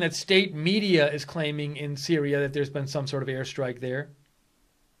hearing that state media is claiming in Syria that there's been some sort of airstrike there.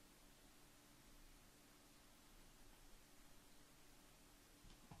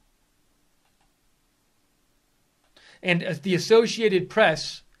 And the Associated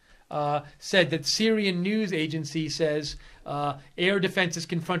Press said that Syrian news agency says air defenses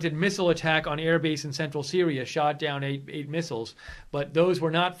confronted missile attack on airbase in central Syria, shot down eight missiles, but those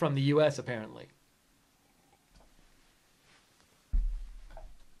were not from the U.S. apparently.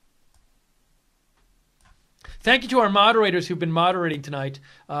 Thank you to our moderators who've been moderating tonight.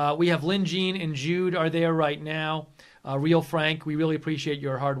 We have Lynn Jean and Jude are there right now. Real Frank, we really appreciate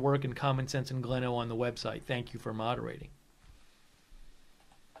your hard work, and Common Sense and Gleno on the website. Thank you for moderating.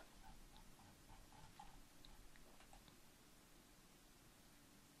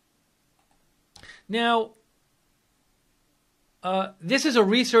 Now, this is a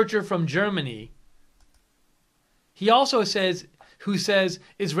researcher from Germany. He also says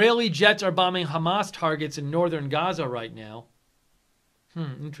Israeli jets are bombing Hamas targets in northern Gaza right now.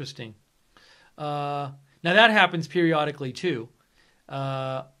 Interesting. Now that happens periodically too.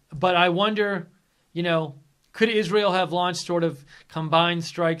 But I wonder, could Israel have launched sort of combined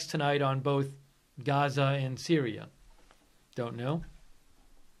strikes tonight on both Gaza and Syria? Don't know.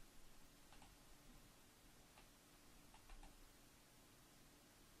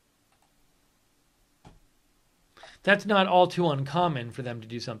 That's not all too uncommon for them to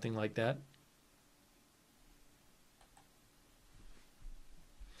do something like that.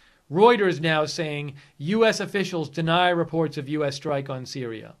 Reuters now saying U.S. officials deny reports of U.S. strike on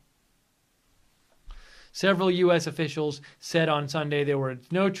Syria. Several U.S. officials said on Sunday there was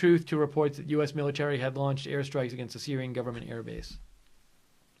no truth to reports that U.S. military had launched airstrikes against a Syrian government airbase.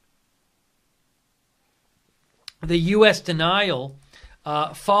 The U.S. denial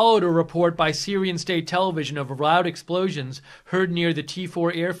followed a report by Syrian state television of loud explosions heard near the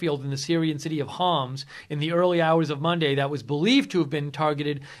T4 airfield in the Syrian city of Homs in the early hours of Monday that was believed to have been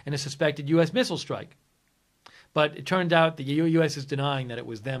targeted in a suspected U.S. missile strike. But it turned out the U.S. is denying that it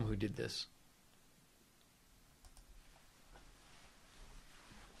was them who did this.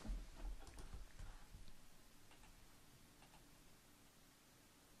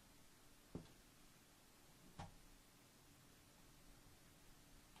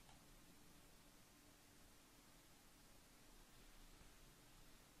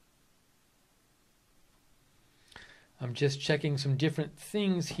 I'm just checking some different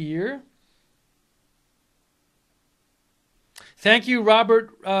things here. Thank you,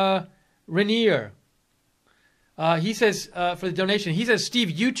 Robert Rainier. He says, for the donation, he says, Steve,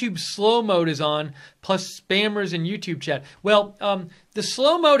 YouTube slow mode is on, plus spammers in YouTube chat. Well, the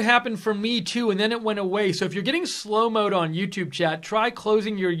slow mode happened for me too, and then it went away. So if you're getting slow mode on YouTube chat, try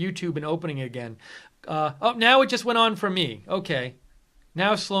closing your YouTube and opening it again. Oh, now it just went on for me. Okay.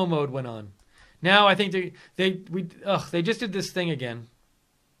 Now slow mode went on. Now I think they just did this thing again.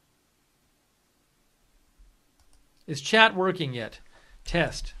 Is chat working yet?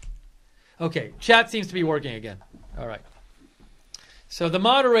 Test. Okay, chat seems to be working again. All right. So the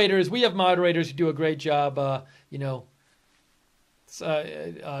moderators, we have moderators who do a great job, deleting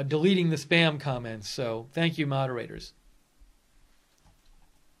the spam comments. So thank you, moderators.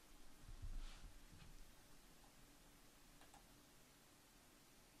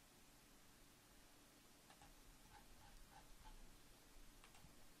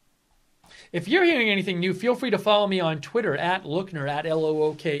 If you're hearing anything new, feel free to follow me on Twitter at Lookner, at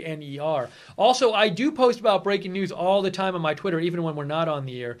Lookner. Also, I do post about breaking news all the time on my Twitter, even when we're not on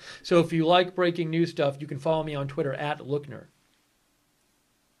the air. So if you like breaking news stuff, you can follow me on Twitter at Lookner.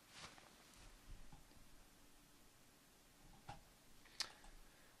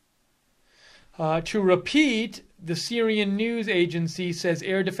 To repeat, the Syrian news agency says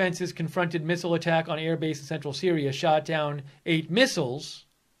air defenses confronted missile attack on air base in central Syria, shot down 8 missiles,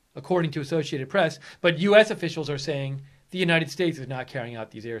 according to Associated Press, but U.S. officials are saying the United States is not carrying out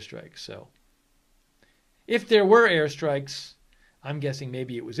these airstrikes. So if there were airstrikes, I'm guessing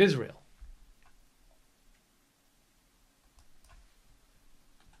maybe it was Israel.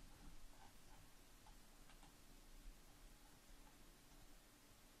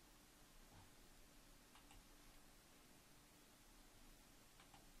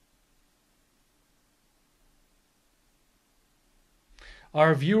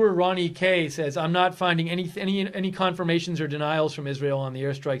 Our viewer Ronnie K says, "I'm not finding any confirmations or denials from Israel on the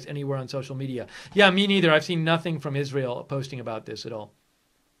airstrikes anywhere on social media." Yeah, me neither. I've seen nothing from Israel posting about this at all.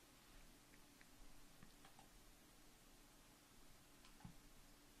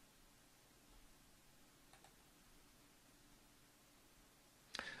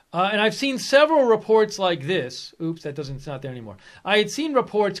 And I've seen several reports like this. Oops, it's not there anymore. I had seen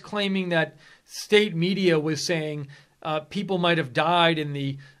reports claiming that state media was saying people might have died in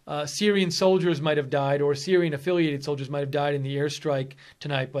the Syrian soldiers might have died, or Syrian affiliated soldiers might have died in the airstrike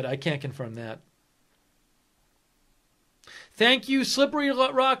tonight, but I can't confirm that. Thank you, Slippery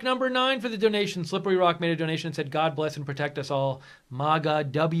Rock number 9 for the donation. Slippery Rock made a donation and said, "God bless and protect us all. MAGA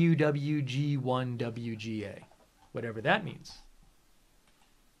WWG1WGA." Whatever that means.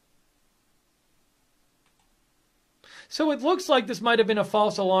 So it looks like this might have been a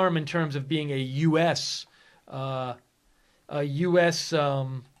false alarm in terms of being a U.S.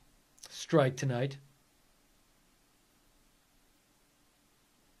 Strike tonight.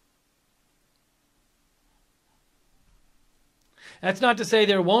 That's not to say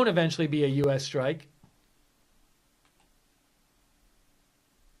there won't eventually be a U.S. strike.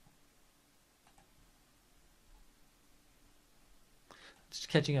 Just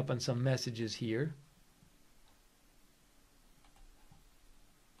catching up on some messages here.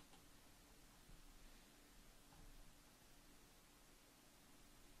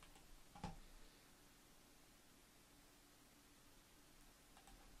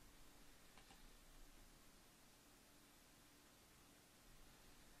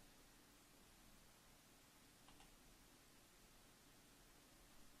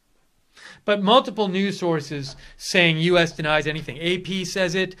 But multiple news sources saying U.S. denies anything. AP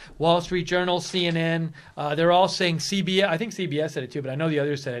says it, Wall Street Journal, CNN. They're all saying CBS. I think CBS said it too, but I know the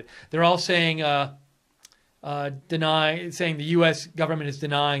others said it. They're all saying saying the U.S. government is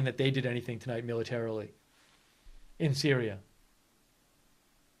denying that they did anything tonight militarily in Syria.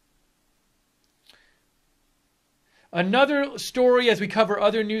 Another story as we cover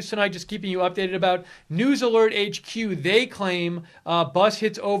other news tonight, just keeping you updated about News Alert HQ. They claim bus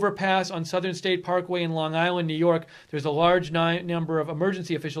hits overpass on Southern State Parkway in Long Island, New York. There's a large number of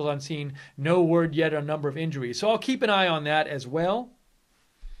emergency officials on scene. No word yet on number of injuries. So I'll keep an eye on that as well.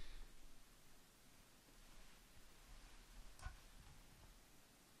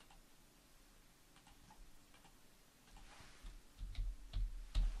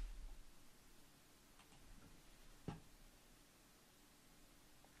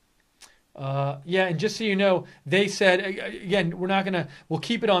 Yeah, and just so you know, they said, again, we'll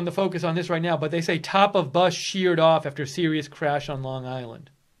keep it on the focus on this right now, but they say top of bus sheared off after serious crash on Long Island.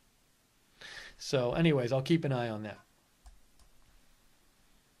 So anyways, I'll keep an eye on that.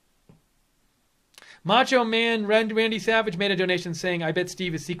 Macho Man Randy Savage made a donation saying, I bet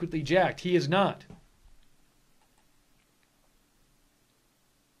Steve is secretly jacked. He is not.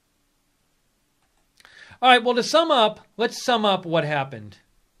 All right, well, to sum up, let's sum up what happened.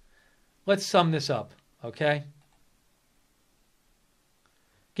 Let's sum this up, okay?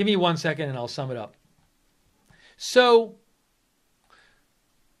 Give me 1 second and I'll sum it up. So,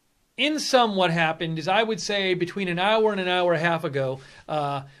 in sum, what happened is, I would say between an hour and an hour and a half ago,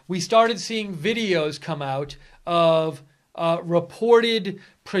 we started seeing videos come out of reported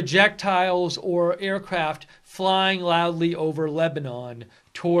projectiles or aircraft flying loudly over Lebanon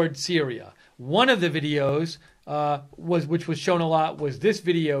toward Syria. One of the videos, which was shown a lot, was this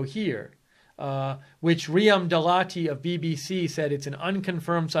video here, which Riyam Dalati of BBC said it's an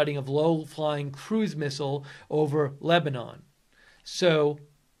unconfirmed sighting of low-flying cruise missile over Lebanon. So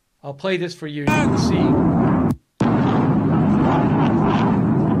I'll play this for you. You can see.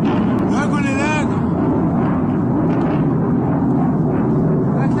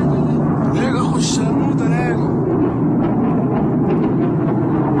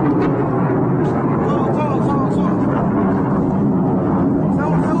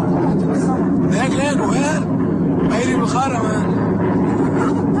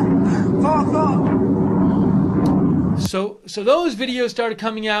 So those videos started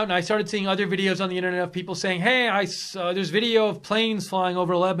coming out, and I started seeing other videos on the internet of people saying, hey, there's video of planes flying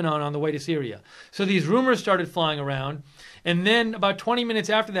over Lebanon on the way to Syria. So these rumors started flying around. And then about 20 minutes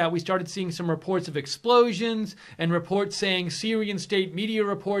after that, we started seeing some reports of explosions and reports saying, Syrian state media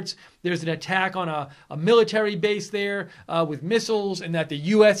reports there's an attack on a military base there with missiles, and that the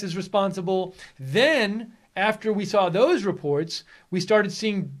U.S. is responsible. Then, after we saw those reports, we started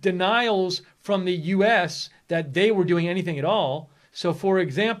seeing denials from the U.S. that they were doing anything at all. So, for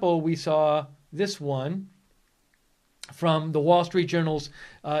example, we saw this one from the Wall Street Journal's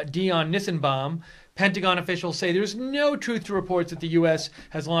Dion Nissenbaum. Pentagon officials say there's no truth to reports that the U.S.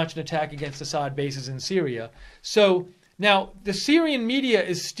 has launched an attack against Assad bases in Syria. So now the Syrian media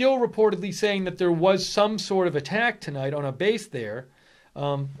is still reportedly saying that there was some sort of attack tonight on a base there.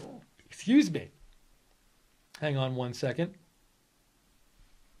 Excuse me. Hang on 1 second.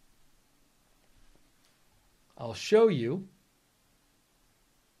 I'll show you.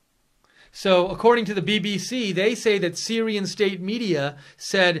 So, according to the BBC, they say that Syrian state media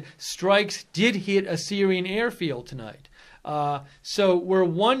said strikes did hit a Syrian airfield tonight. So we're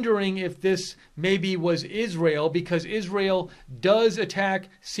wondering if this maybe was Israel, because Israel does attack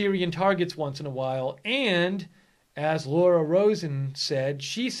Syrian targets once in a while. And, as Laura Rosen said,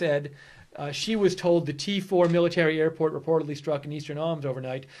 she was told the T4 military airport reportedly struck in eastern Homs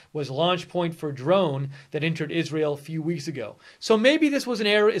overnight was launch point for drone that entered Israel a few weeks ago. So maybe this was an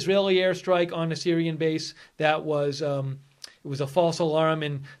Israeli airstrike on a Syrian base that was it was a false alarm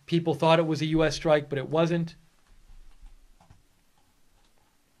and people thought it was a U.S. strike, but it wasn't.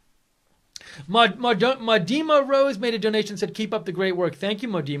 Madima Rose made a donation, said, keep up the great work. Thank you,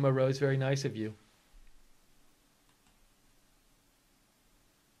 Madima Rose. Very nice of you.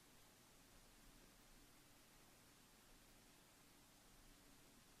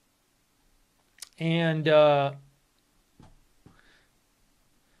 And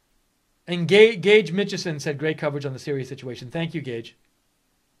Gage Mitchison said, great coverage on the Syria situation. Thank you, Gage.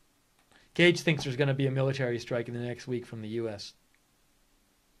 Gage thinks there's going to be a military strike in the next week from the U.S.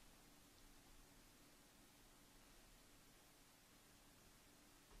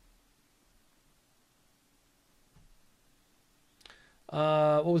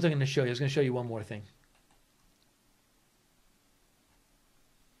 What was I going to show you? I was going to show you one more thing.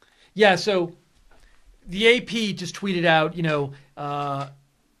 Yeah, so the AP just tweeted out,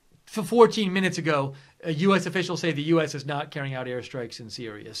 for 14 minutes ago, U.S. officials say the U.S. is not carrying out airstrikes in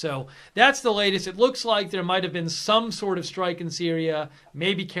Syria. So that's the latest. It looks like there might have been some sort of strike in Syria,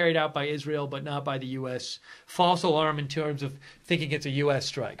 maybe carried out by Israel, but not by the U.S. False alarm in terms of thinking it's a U.S.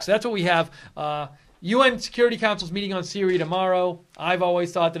 strike. So that's what we have. UN Security Council's meeting on Syria tomorrow. I've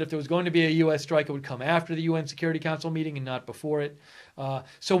always thought that if there was going to be a U.S. strike, it would come after the UN Security Council meeting and not before it.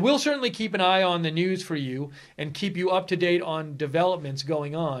 So we'll certainly keep an eye on the news for you and keep you up to date on developments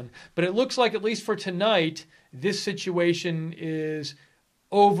going on. But it looks like, at least for tonight, this situation is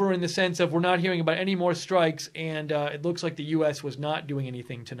over in the sense of we're not hearing about any more strikes, and it looks like the U.S. was not doing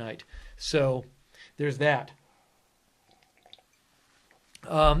anything tonight. So there's that.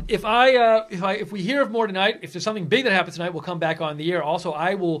 If we hear of more tonight, if there's something big that happens tonight, we'll come back on the air. Also,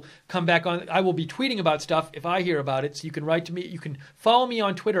 I will come back on. I will be tweeting about stuff if I hear about it. So you can write to me. You can follow me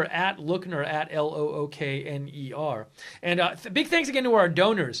on Twitter at Lookner at Lookner. And big thanks again to our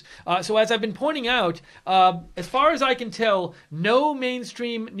donors. So as I've been pointing out, as far as I can tell, no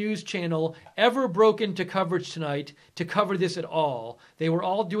mainstream news channel ever broke into coverage tonight to cover this at all. They were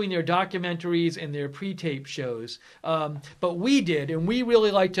all doing their documentaries and their pre-tape shows, but we did, and we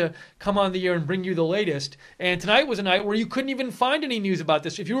really like to come on the air and bring you the latest. And tonight was a night where you couldn't even find any news about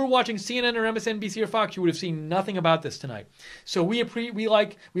this. If you were watching CNN or MSNBC or Fox, you would have seen nothing about this tonight. So we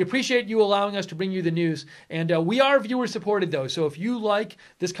appreciate you allowing us to bring you the news. And we are viewer supported though. So if you like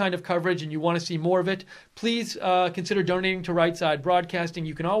this kind of coverage and you want to see more of it, please consider donating to Right Side Broadcasting.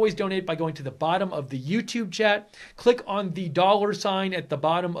 You can always donate by going to the bottom of the YouTube chat. Click on the $sign at the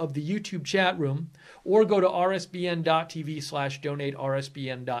bottom of the YouTube chat room, or go to rsbn.tv/donate,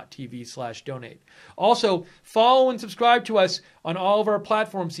 rsbn.tv/donate. Also, follow and subscribe to us on all of our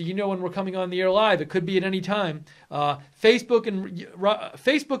platforms so you know when we're coming on the air live. It could be at any time. Facebook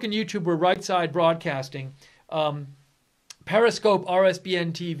and YouTube, we're Right Side Broadcasting. Periscope,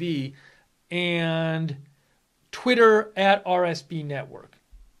 RSBN TV, and Twitter at RSB Network.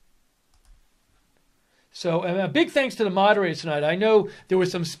 So a big thanks to the moderators tonight. I know there were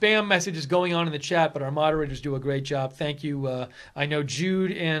some spam messages going on in the chat, but our moderators do a great job. Thank you. I know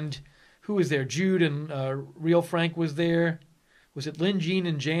Jude and who was there? Jude and Real Frank was there. Was it Lynn, Jean,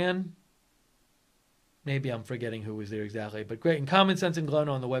 and Jan? Maybe I'm forgetting who was there exactly, but great. And Common Sense and Glenn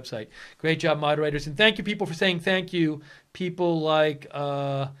on the website. Great job, moderators. And thank you, people, for saying thank you. People like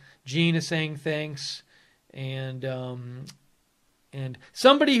Jean is saying thanks. And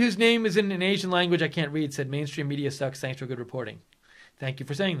somebody whose name is in an Asian language I can't read said, mainstream media sucks. Thanks for good reporting. Thank you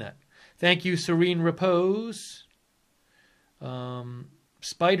for saying that. Thank you, Serene Repose.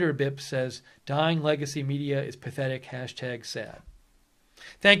 Spider Bip says, dying legacy media is pathetic. # sad.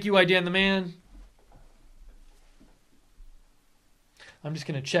 Thank you, I Dan the Man. I'm just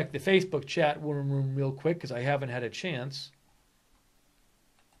going to check the Facebook chat room real quick because I haven't had a chance.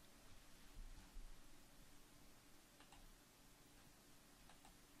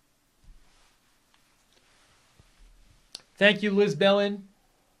 Thank you, Liz Bellin,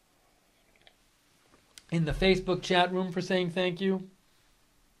 in the Facebook chat room for saying thank you.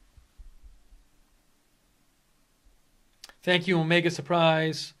 Thank you, Omega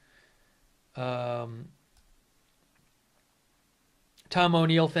Surprise. Tom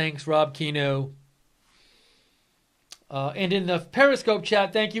O'Neill, thanks. Rob Kino. And in the Periscope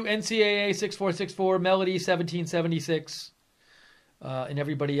chat, thank you, NCAA 6464, Melody 1776, and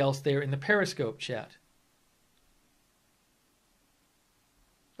everybody else there in the Periscope chat.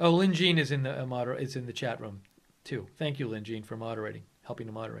 Oh, Lynn Jean is in the chat room too. Thank you, Lynn Jean, for moderating, helping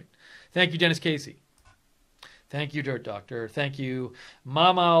to moderate. Thank you, Dennis Casey. Thank you, Dirt Doctor. Thank you,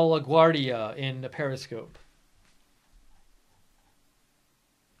 Mama LaGuardia in the Periscope.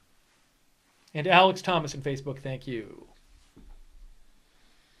 And Alex Thomas in Facebook, thank you.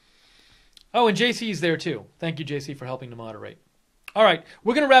 Oh, and JC's there too. Thank you, JC, for helping to moderate. All right,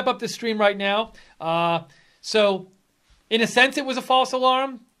 we're going to wrap up this stream right now. So, in a sense, it was a false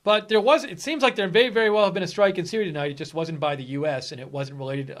alarm, but it seems like there may very well have been a strike in Syria tonight. It just wasn't by the U.S., and it wasn't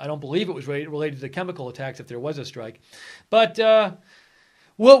related, I don't believe it was related to the chemical attacks if there was a strike. But,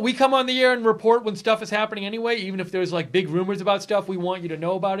 we come on the air and report when stuff is happening anyway, even if there's like big rumors about stuff. We want you to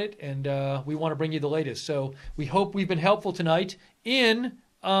know about it, and we want to bring you the latest. So we hope we've been helpful tonight in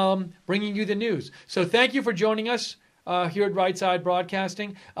bringing you the news. So thank you for joining us here at Right Side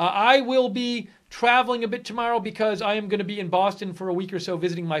Broadcasting. I will be traveling a bit tomorrow because I am going to be in Boston for a week or so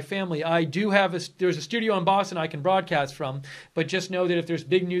visiting my family. I do have there's a studio in Boston I can broadcast from, but just know that if there's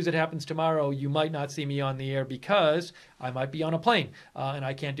big news that happens tomorrow, you might not see me on the air because I might be on a plane, and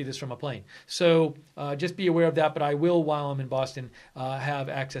I can't do this from a plane. So just be aware of that, but I will, while I'm in Boston, have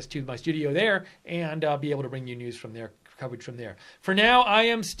access to my studio there and be able to bring you news from there. Coverage from there. For now, I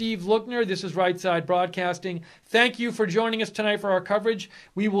am Steve Lookner. This is Right Side Broadcasting. Thank you for joining us tonight for our coverage.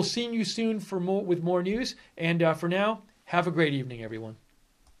 We will see you soon with more news. And for now, have a great evening, everyone.